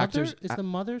is the mother the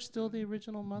mother still the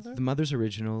original mother? The mother's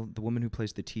original. The woman who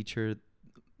plays the teacher,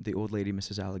 the old lady,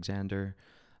 Mrs. Alexander,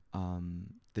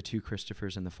 the two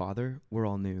Christophers and the father were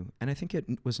all new, and I think it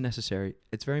was necessary.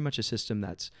 It's very much a system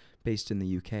that's based in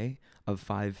the UK of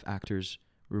 5 actors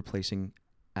replacing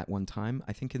at one time.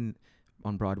 I think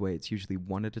on Broadway it's usually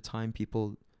one at a time.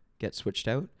 People get switched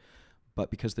out,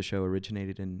 but because the show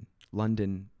originated in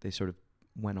London, they sort of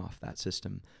went off that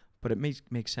system. But it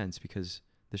makes sense because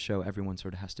the show, everyone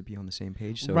sort of has to be on the same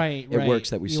page. So it works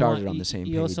that we started on the same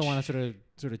page. You also want to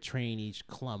sort of train each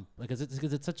clump because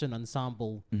it's such an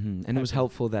ensemble. Mm-hmm. And it was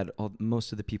helpful that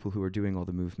most of the people who were doing all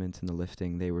the movement and the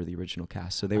lifting, they were the original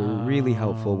cast. So they were really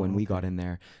helpful when we got in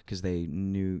there because they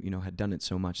knew, had done it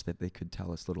so much that they could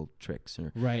tell us little tricks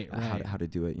or how to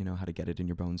do it, how to get it in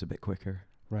your bones a bit quicker.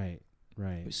 Right.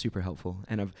 It was super helpful.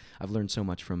 And I've learned so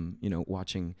much from,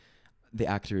 watching the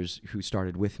actors who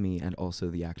started with me and also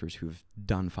the actors who've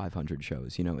done 500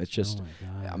 shows. It's just,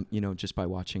 just by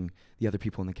watching the other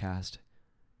people in the cast,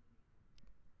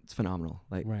 it's phenomenal.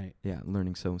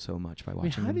 Learning so much by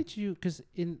watching. How did you, because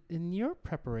in your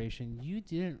preparation, you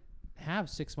didn't have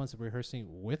 6 months of rehearsing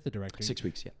with the director. 6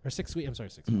 weeks, yeah. Or 6 weeks, I'm sorry,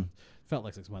 6 months. Felt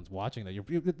like 6 months watching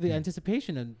that. The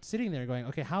anticipation and sitting there going,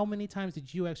 okay, how many times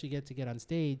did you actually get on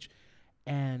stage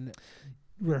and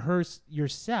rehearse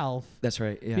yourself? That's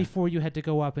right. Yeah. Before you had to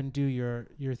go up and do your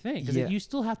thing, because you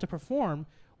still have to perform.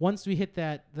 Once we hit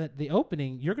the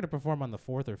opening, you're going to perform on the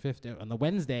 4th or 5th on the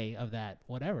Wednesday of that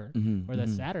whatever or that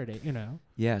Saturday.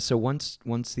 Yeah. So once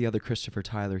the other Christopher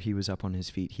Tyler, he was up on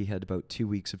his feet. He had about 2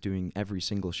 weeks of doing every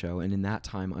single show, and in that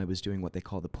time, I was doing what they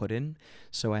call the put-in.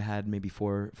 So I had maybe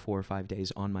 4 or 5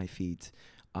 days on my feet.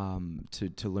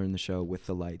 To learn the show with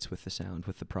the lights, with the sound,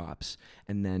 with the props.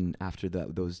 And then after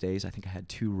those days, I think I had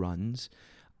 2 runs.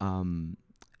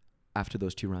 After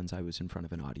those 2 runs, I was in front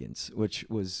of an audience, which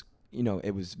was,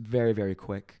 it was very, very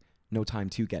quick. No time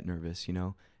to get nervous,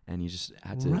 and you just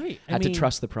had to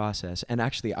trust the process. And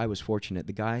actually, I was fortunate.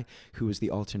 The guy who was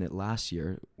the alternate last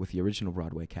year with the original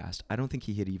Broadway cast, I don't think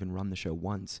he had even run the show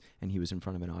once, and he was in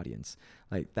front of an audience.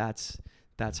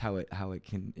 That's how it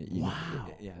can. Wow.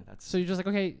 That's. So you're just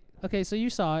like, okay. So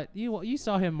you saw it. You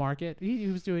saw him mark it. He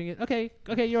was doing it. Okay.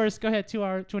 Yours. Go ahead.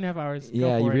 2.5 hours.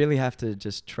 Yeah, you really have to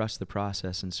just trust the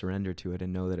process and surrender to it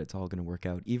and know that it's all going to work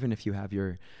out. Even if you have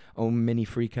your own mini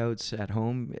freakouts at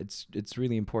home, it's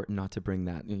really important not to bring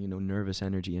that nervous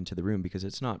energy into the room because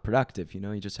it's not productive.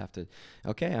 You just have to.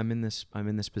 Okay, I'm in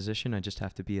this position. I just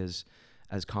have to be as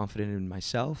confident in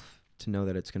myself to know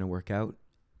that it's going to work out,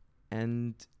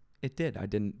 and. It did.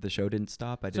 The show didn't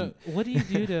stop. So what do you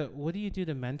do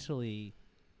to mentally,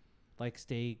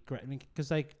 stay?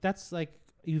 Because that's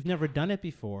you've never done it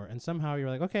before, and somehow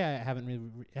you're like, okay, I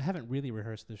haven't really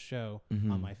rehearsed this show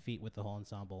on my feet with the whole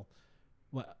ensemble.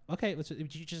 Well, okay,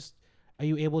 did you just are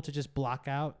you able to just block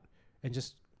out and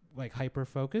just like hyper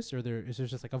focus, or is there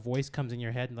just like a voice comes in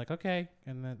your head and like, okay,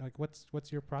 and then like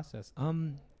what's your process?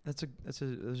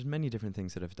 There's many different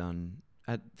things that I've done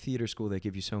at theater school. They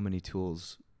give you so many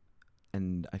tools,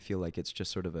 and I feel like it's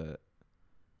just sort of a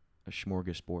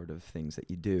smorgasbord of things that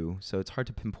you do. So it's hard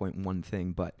to pinpoint one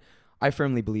thing, but I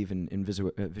firmly believe in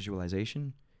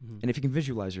visualization. Mm-hmm. And if you can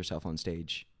visualize yourself on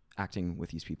stage acting with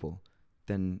these people,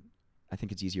 then I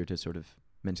think it's easier to sort of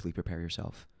mentally prepare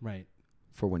yourself right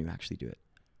for when you actually do it.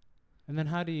 And then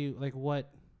how do you like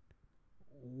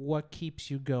what keeps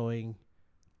you going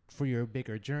for your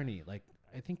bigger journey? Like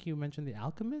I think you mentioned The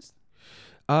Alchemist.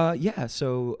 Yeah.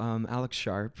 So Alex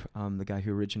Sharp, the guy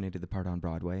who originated the part on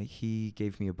Broadway, he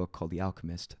gave me a book called The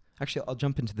Alchemist. Actually, I'll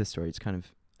jump into this story. It's kind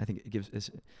of, I think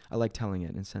I like telling it,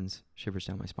 and it sends shivers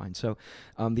down my spine. So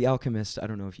The Alchemist, I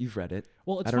don't know if you've read it.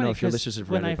 Well, it's I don't know funny if your listeners have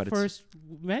read it, but when I first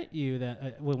met you,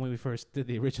 when we first did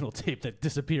the original tape that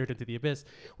disappeared into the abyss,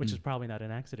 which is probably not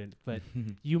an accident, but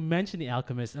you mentioned The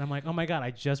Alchemist, and I'm like, oh my God,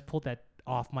 I just pulled that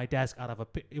off my desk out of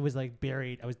it was like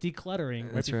buried. I was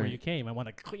decluttering right before you came. I want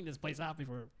to clean this place out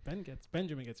before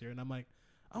Benjamin gets here, and I'm like,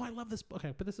 oh, I love this book. Okay,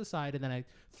 I put this aside, and then I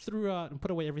threw out and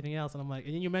put away everything else, and I'm like,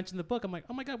 and then you mentioned the book. I'm like,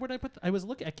 oh my God, where did I put I was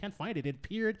looking, I can't find it. It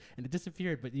appeared and it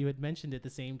disappeared, but you had mentioned it the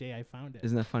same day I found it.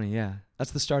 Isn't that funny? Yeah.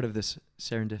 That's the start of this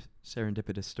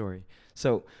serendipitous story.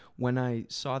 So when I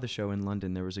saw the show in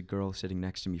London, there was a girl sitting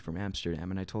next to me from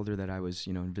Amsterdam, and I told her that I was,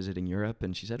 visiting Europe,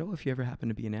 and she said, oh, if you ever happen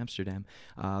to be in Amsterdam,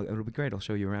 it'll be great. I'll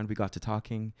show you around. We got to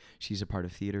talking. She's a part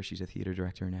of theater. She's a theater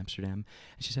director in Amsterdam.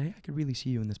 And she said, hey, I could really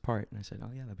see you in this part. And I said, oh,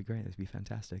 yeah, that'd be great. That'd be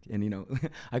fantastic. And,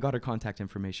 I got her contact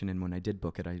information, and when I did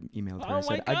book it, I emailed her. I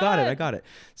said, I got it.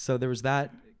 So there was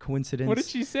that coincidence. What did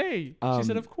she say? She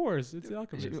said, of course, it's The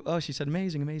Alchemist. She said,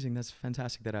 amazing. That's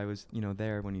fantastic that I was,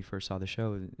 there when you first saw the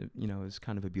show. It was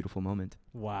kind of a beautiful moment.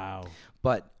 Wow.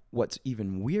 But what's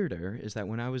even weirder is that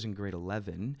when I was in grade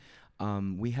 11,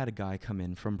 we had a guy come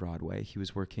in from Broadway. He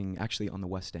was working actually on the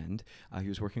West End. He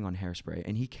was working on Hairspray,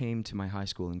 and he came to my high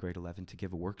school in grade 11 to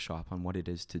give a workshop on what it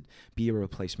is to be a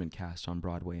replacement cast on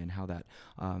Broadway and how that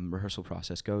rehearsal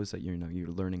process goes. That you're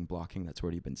learning blocking that's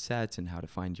already been set and how to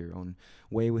find your own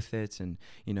way with it, and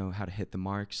how to hit the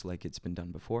marks like it's been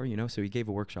done before. So he gave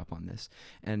a workshop on this,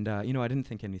 and I didn't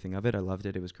think anything of it. I loved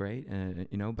it. It was great,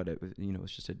 but it was it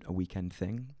was just a weekend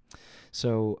thing.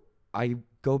 So I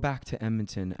go back to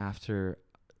Edmonton after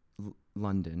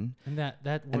London. And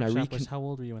that workshop was, how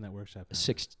old were you when that workshop happened?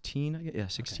 16,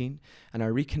 16. Okay. And I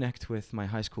reconnect with my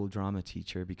high school drama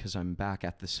teacher because I'm back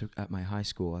at my high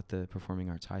school, at the Performing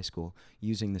Arts High School,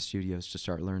 using the studios to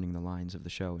start learning the lines of the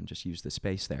show and just use the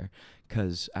space there.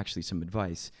 Because actually, some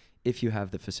advice, if you have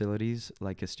the facilities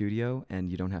like a studio and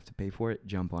you don't have to pay for it,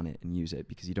 jump on it and use it,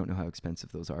 because you don't know how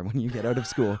expensive those are when you get out of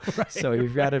school. Right, so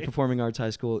if you're at a Performing Arts High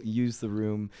School, use the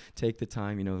room, take the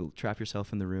time, trap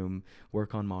yourself in the room,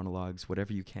 work on monologues,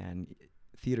 whatever you can.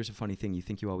 Theater's a funny thing. You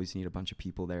think you always need a bunch of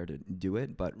people there to do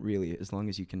it, but really, as long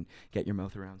as you can get your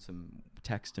mouth around some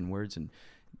text and words and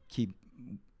keep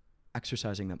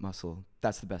exercising that muscle,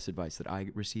 that's the best advice that I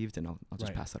received, and I'll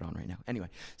just pass that on right now. Anyway,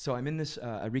 so I'm in this,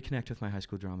 I reconnect with my high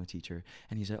school drama teacher,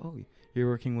 and he said, oh, you're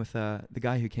working with the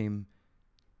guy who came,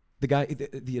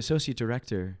 the associate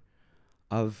director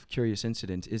of Curious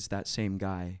Incident is that same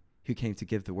guy who came to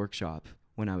give the workshop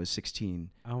when I was 16.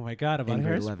 Oh my God, about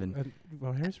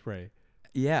Hairspray.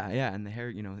 Yeah, and the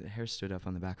hair stood up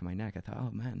on the back of my neck. I thought,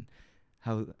 oh man,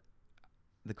 how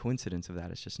the coincidence of that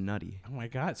is just nutty. Oh my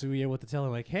God! So we were able to tell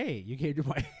him like, "Hey, you came to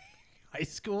my high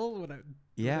school when I."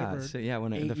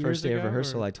 When the first day of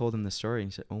rehearsal, I told him the story,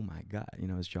 and he said, "Oh my God!"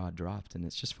 His jaw dropped, and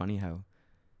it's just funny how,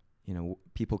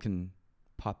 people can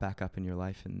pop back up in your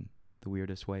life in the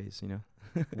weirdest ways.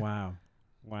 Wow.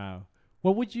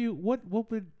 What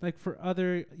would like for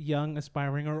other young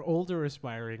aspiring or older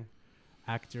aspiring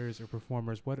actors or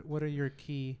performers? What would be your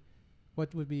key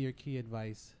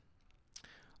advice?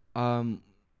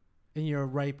 In your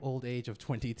ripe old age of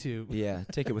 22. Yeah,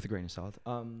 take it with a grain of salt.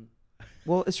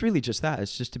 Well, it's really just that.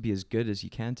 It's just to be as good as you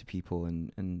can to people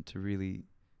and to really,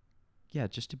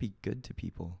 just to be good to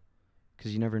people.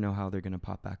 Because you never know how they're going to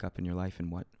pop back up in your life, in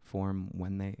what form,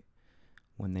 when they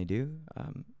do.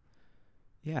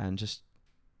 And just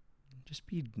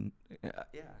be,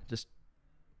 just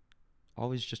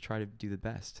always just try to do the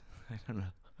best. I don't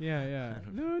know. Yeah.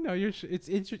 No,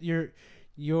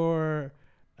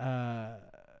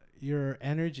 your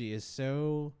energy is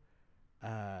so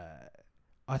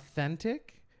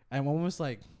authentic. I'm almost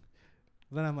like,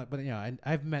 then I'm like, but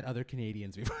I've met other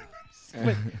Canadians before.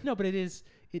 but it is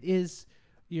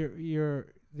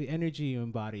the energy you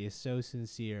embody is so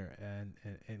sincere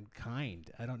and kind.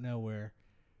 I don't know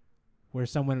where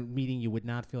someone meeting you would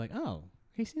not feel like, oh,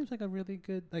 he seems like a really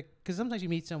good, like, because sometimes you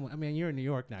meet someone, I mean, you're in New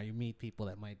York now, you meet people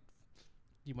that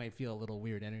you might feel a little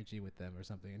weird energy with them or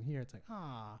something. And here it's like,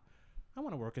 I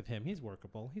want to work with him. He's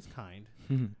workable. He's kind.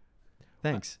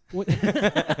 Thanks. No,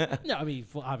 I mean,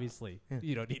 obviously,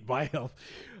 you don't need my help.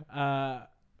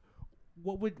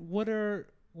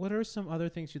 What are some other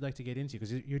things you'd like to get into?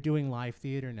 Because you're doing live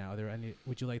theater now.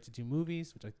 Would you like to do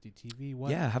movies? Would you like to do TV?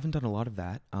 What? Yeah, I haven't done a lot of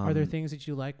that. Are there things that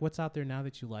you like? What's out there now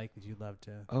that you like that you'd love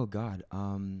to? Oh God,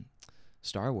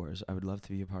 Star Wars. I would love to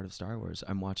be a part of Star Wars.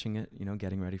 I'm watching it.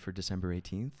 Getting ready for December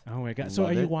 18th. Oh my God! So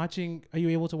are you watching? Are you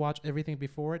able to watch everything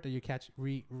before it? Do you catch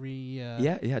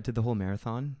Yeah. Did the whole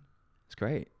marathon. It's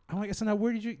great. Oh my God! So now,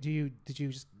 where did you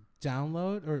just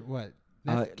download or what?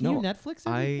 Can you Netflix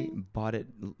everything? I bought it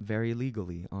very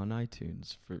legally on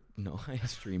iTunes. I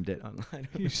streamed it online.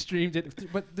 You streamed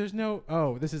it, but there's no.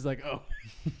 Oh, this is like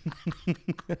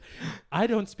I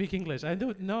don't speak English. I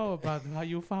don't know about how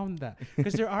you found that,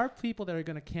 because there are people that are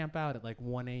going to camp out at like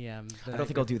 1 a.m. I don't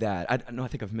think I'll do that. I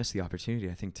think I've missed the opportunity.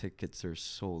 I think tickets are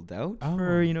sold out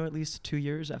for at least 2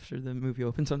 years after the movie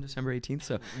opens on December 18th.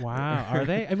 So wow, are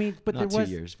they? I mean, but not there was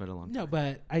 2 years, but a long time. No,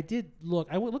 but I did look.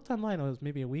 I looked online. It was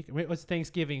maybe a week. It was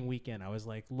Thanksgiving weekend. I was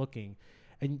like looking,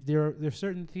 and there are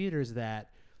certain theaters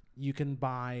that you can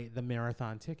buy the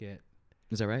marathon ticket.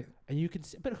 Is that right? And you can,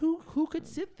 but who could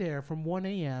sit there from 1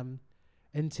 a.m.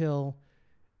 until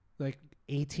like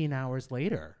 18 hours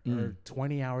later or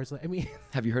 20 hours later? I mean,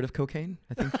 have you heard of cocaine?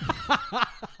 I think.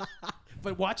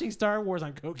 But watching Star Wars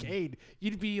on cocaine,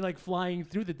 you'd be like flying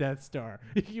through the Death Star.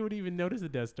 You wouldn't even notice the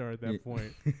Death Star at that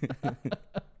point.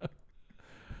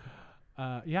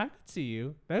 Yeah, I could see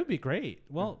you. That would be great.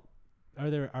 Well, are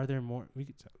there more?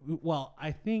 Well,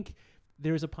 I think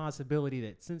there's a possibility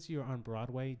that since you're on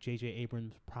Broadway, J.J.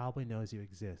 Abrams probably knows you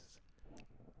exist.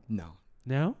 No.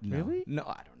 No? Really? No,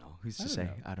 I don't know. Who's to say?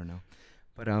 I don't know.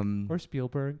 But or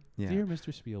Spielberg. Yeah. Dear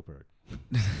Mr. Spielberg.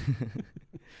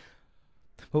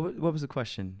 What was the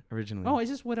question originally? Oh, it's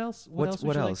just what else?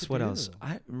 What else?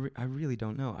 I really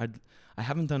don't know. I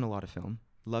haven't done a lot of film.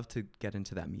 Love to get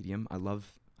into that medium. I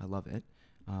love it.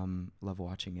 Love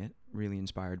watching it. Really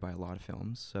inspired by a lot of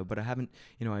films. So, but I haven't.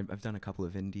 I've done a couple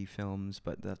of indie films,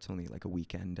 but that's only like a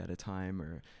weekend at a time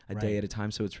or a day at a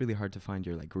time. So it's really hard to find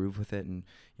your like groove with it and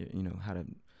how to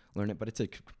learn it. But it's a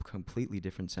completely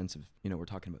different sense of we're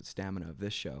talking about stamina of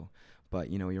this show. But,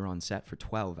 you're on set for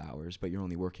 12 hours, but you're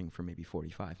only working for maybe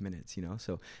 45 minutes,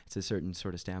 So it's a certain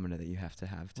sort of stamina that you have to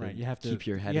you have to keep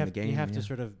your head in the game. You have to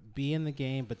sort of be in the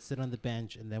game, but sit on the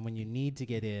bench. And then when you need to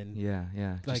get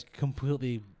in, like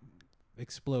completely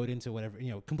explode into whatever,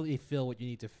 completely fill what you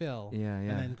need to fill. Yeah. And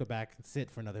then go back and sit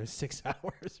for another 6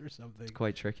 hours or something. It's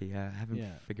quite tricky. Yeah. I haven't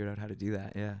figured out how to do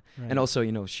that. Yeah. Right. And also,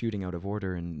 shooting out of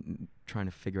order and trying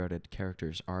to figure out a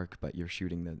character's arc, but you're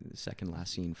shooting the second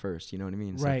last scene first. You know what I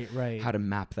mean? So right. How to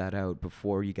map that out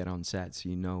before you get on set, so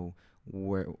you know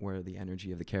where the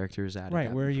energy of the character is at. Right.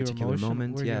 At where that you particular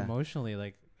moment. Where you emotionally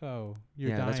like, oh, you're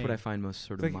dying. That's what I find most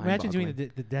sort of like mind-boggling. imagine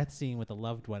doing the death scene with a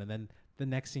loved one, and then the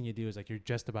next thing you do is like you're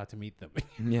just about to meet them.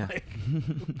 Yeah. Like,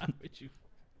 how would you?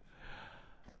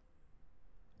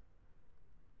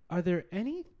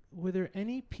 Were there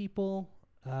any people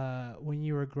when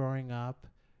you were growing up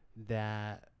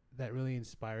that really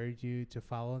inspired you to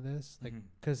follow this? Like,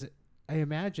 because I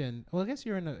imagine, well, I guess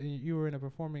you were in a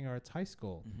performing arts high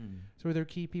school. Mm-hmm. So were there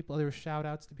key people? There were shout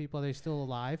outs to people. Are they still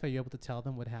alive? Are you able to tell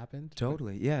them what happened?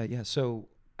 Totally. Yeah. So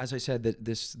as I said,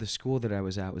 the school that I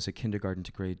was at was a kindergarten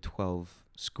to grade 12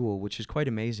 school, which is quite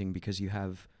amazing because you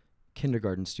have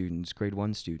kindergarten students, grade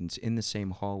 1 students in the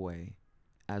same hallway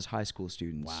as high school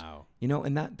students. Wow.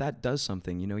 And that does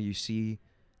something. You see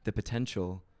the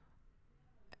potential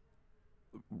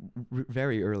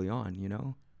very early on,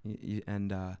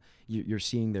 and you're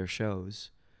seeing their shows,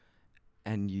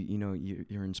 and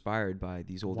you're inspired by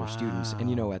these older students,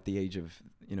 and at the age of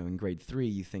in grade 3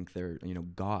 you think they're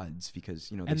gods because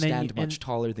they stand much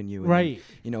taller than you, right?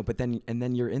 But then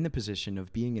you're in the position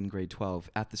of being in grade 12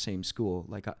 at the same school,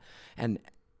 like and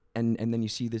then you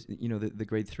see this the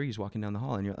grade 3s walking down the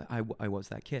hall, and you're like, I was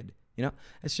that kid.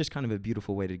 It's just kind of a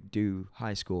beautiful way to do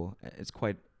high school. It's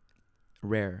quite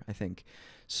rare, I think.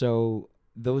 So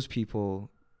those people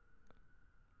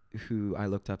who I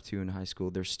looked up to in high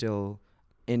school, they're still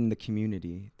in the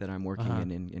community that I'm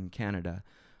working in Canada,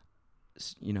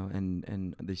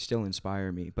 and they still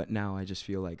inspire me. But now I just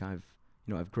feel like I've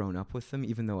grown up with them,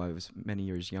 even though I was many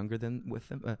years younger than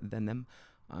them.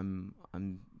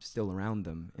 I'm still around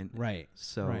them, and right.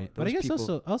 So, right. But I guess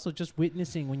also just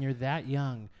witnessing when you're that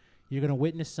young, you're gonna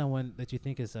witness someone that you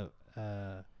think is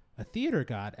a theater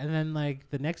god, and then like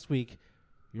the next week,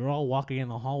 you're all walking in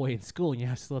the hallway in school and you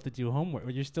still have to do homework. Or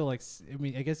you're still like, I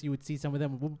mean, I guess you would see some of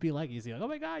them. What would it be like? You see, like, oh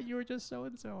my God, you were just so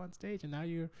and so on stage, and now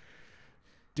you're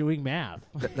doing math.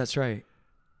 That's right.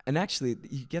 And actually,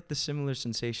 you get the similar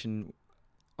sensation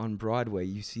on Broadway.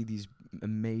 You see these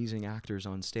amazing actors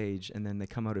on stage, and then they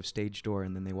come out of stage door,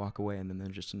 and then they walk away, and then they're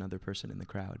just another person in the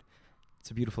crowd. It's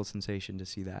a beautiful sensation to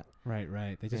see that.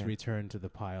 Right. They just return to the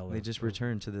pile. They just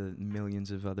return to the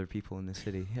millions of other people in the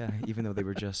city. Yeah, even though they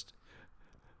were just,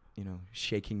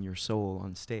 shaking your soul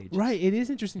on stage. Right. It is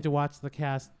interesting to watch the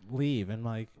cast leave and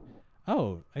like,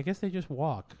 oh, I guess they just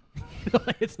walk.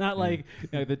 It's not like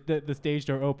the stage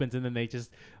door opens and then they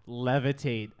just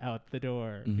levitate out the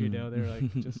door. Mm-hmm. They're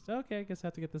like, just okay, I guess I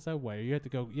have to get the subway. Or you have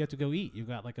to go eat. You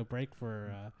got like a break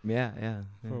for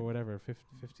for whatever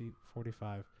 50,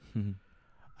 45. Mm-hmm.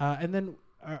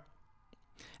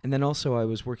 And then also I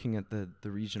was working at the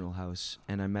regional house,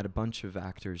 and I met a bunch of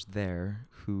actors there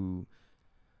who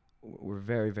were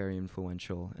very, very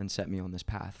influential and set me on this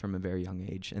path from a very young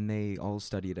age. And they all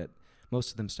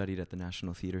most of them studied at the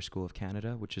National Theatre School of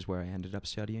Canada, which is where I ended up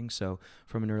studying. So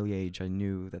from an early age, I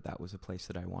knew that was a place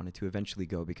that I wanted to eventually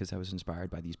go, because I was inspired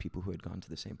by these people who had gone to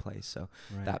the same place. So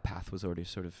that path was already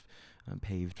sort of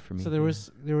paved for me. So there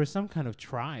was some kind of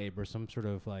tribe or some sort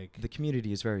of like... The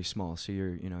community is very small, so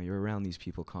you're around these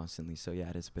people constantly. So yeah,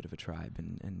 it is a bit of a tribe,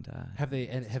 and have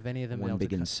any of them one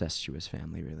big incestuous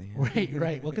family, really?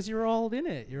 Right. Well, because you're all in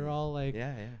it. You're all like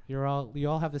you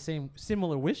all have the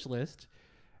similar wish list.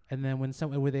 And then when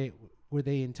were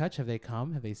they in touch? Have they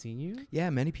come? Have they seen you? Yeah,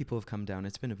 many people have come down.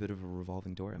 It's been a bit of a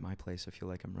revolving door at my place. I feel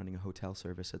like I'm running a hotel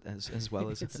service as well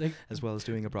as like as well as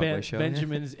doing a Broadway show.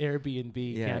 Benjamin's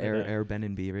Airbnb. Yeah, Air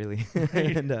Ben&B, really.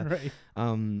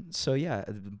 And so yeah,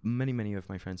 many of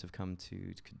my friends have come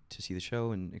to see the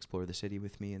show and explore the city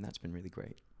with me, and that's been really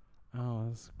great. Oh,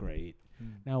 that's great.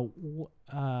 Now,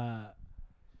 I'm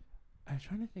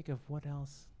trying to think of what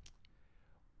else.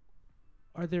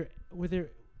 Were there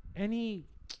any?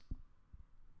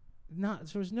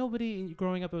 So was nobody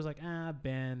growing up that was like,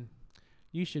 Ben,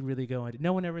 you should really go into.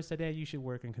 No one ever said, hey, you should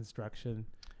work in construction.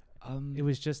 It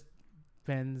was just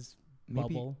Ben's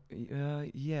bubble.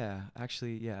 Yeah,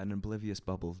 actually, yeah, an oblivious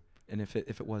bubble. And if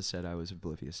it was said, I was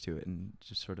oblivious to it and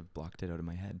just sort of blocked it out of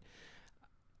my head.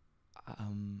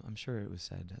 I'm sure it was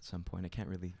said at some point. I can't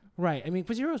really. Right. I mean,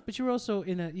 but you were also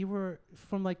you were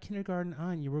from like kindergarten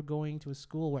on. You were going to a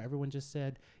school where everyone just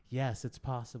said, yes, it's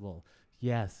possible.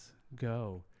 Yes,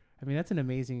 go. I mean, that's an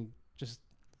amazing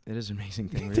It is an amazing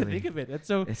thing, to really. think of it. It's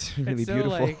really so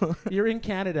beautiful. Like, you're in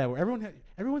Canada where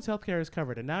everyone's healthcare is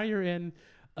covered, and now you're in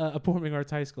a performing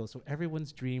arts high school, so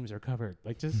everyone's dreams are covered.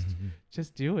 Like,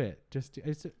 just do it.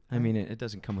 I mean, it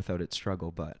doesn't come without its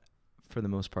struggle, but for the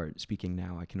most part, speaking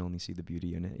now, I can only see the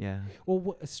beauty in it. Yeah.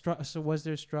 Well, so was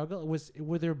there struggle?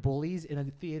 Were there bullies in a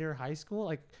theater high school?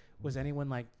 Like, was anyone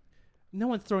like? No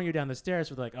one's throwing you down the stairs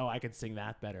with like, oh, I could sing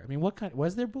that better. I mean,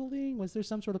 was there bullying? Was there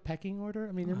some sort of pecking order?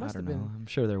 I mean, there must have been. I'm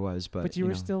sure there was, but. But you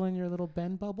were still in your little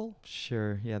Ben bubble?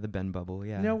 Sure, yeah, the Ben bubble,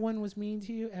 yeah. No one was mean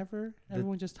to you ever?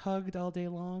 Everyone just hugged all day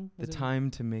long? The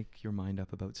time to make your mind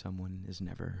up about someone is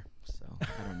never. So,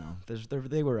 I don't know.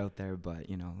 They were out there, but,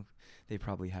 they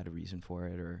probably had a reason for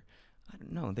it, or I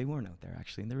don't know. They weren't out there,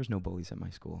 actually, and there was no bullies at my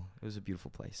school. It was a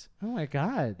beautiful place. Oh my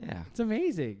God. Yeah. It's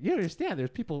amazing. You understand. There's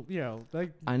people,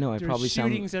 like. I know. There's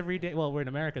shootings every day. Well, we're in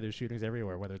America. There's shootings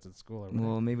everywhere, whether it's at school or whatever.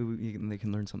 Well, maybe they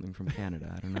can learn something from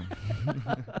Canada. I don't know.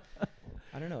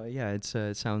 I don't know. Yeah, it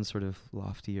sounds sort of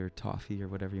lofty or toffee or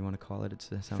whatever you want to call it. It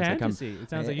sounds fantasy. It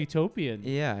sounds like utopian.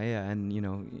 Yeah, and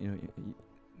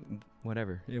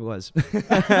whatever it was.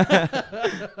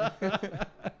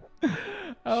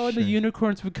 Oh, and the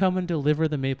unicorns would come and deliver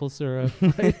the maple syrup.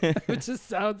 It just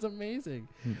sounds amazing.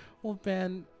 Well,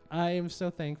 Ben, I am so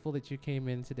thankful that you came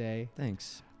in today.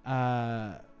 Thanks.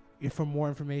 For more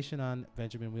information on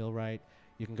Benjamin Wheelwright,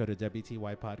 you can go to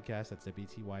WTY Podcast. That's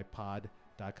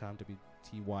WTYpod.com,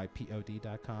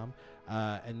 WTYpod.com.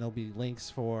 And there'll be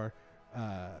links for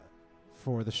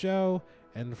the show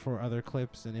and for other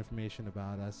clips and information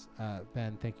about us.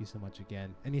 Ben, thank you so much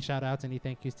again. Any shout outs, any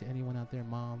thank yous to anyone out there,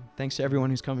 Mom? Thanks to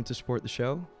everyone who's coming to support the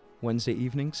show. Wednesday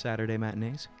evenings, Saturday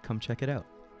matinees. Come check it out.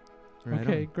 Right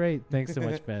okay, on. Great. Thanks so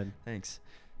much, Ben. Thanks.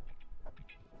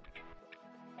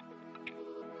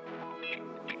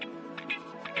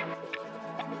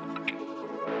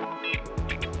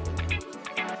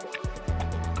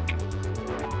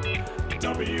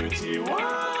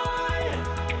 WTY!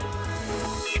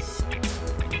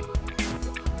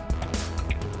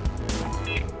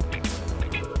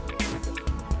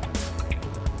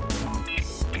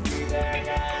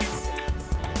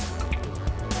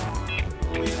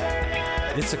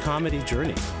 It's a comedy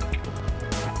journey.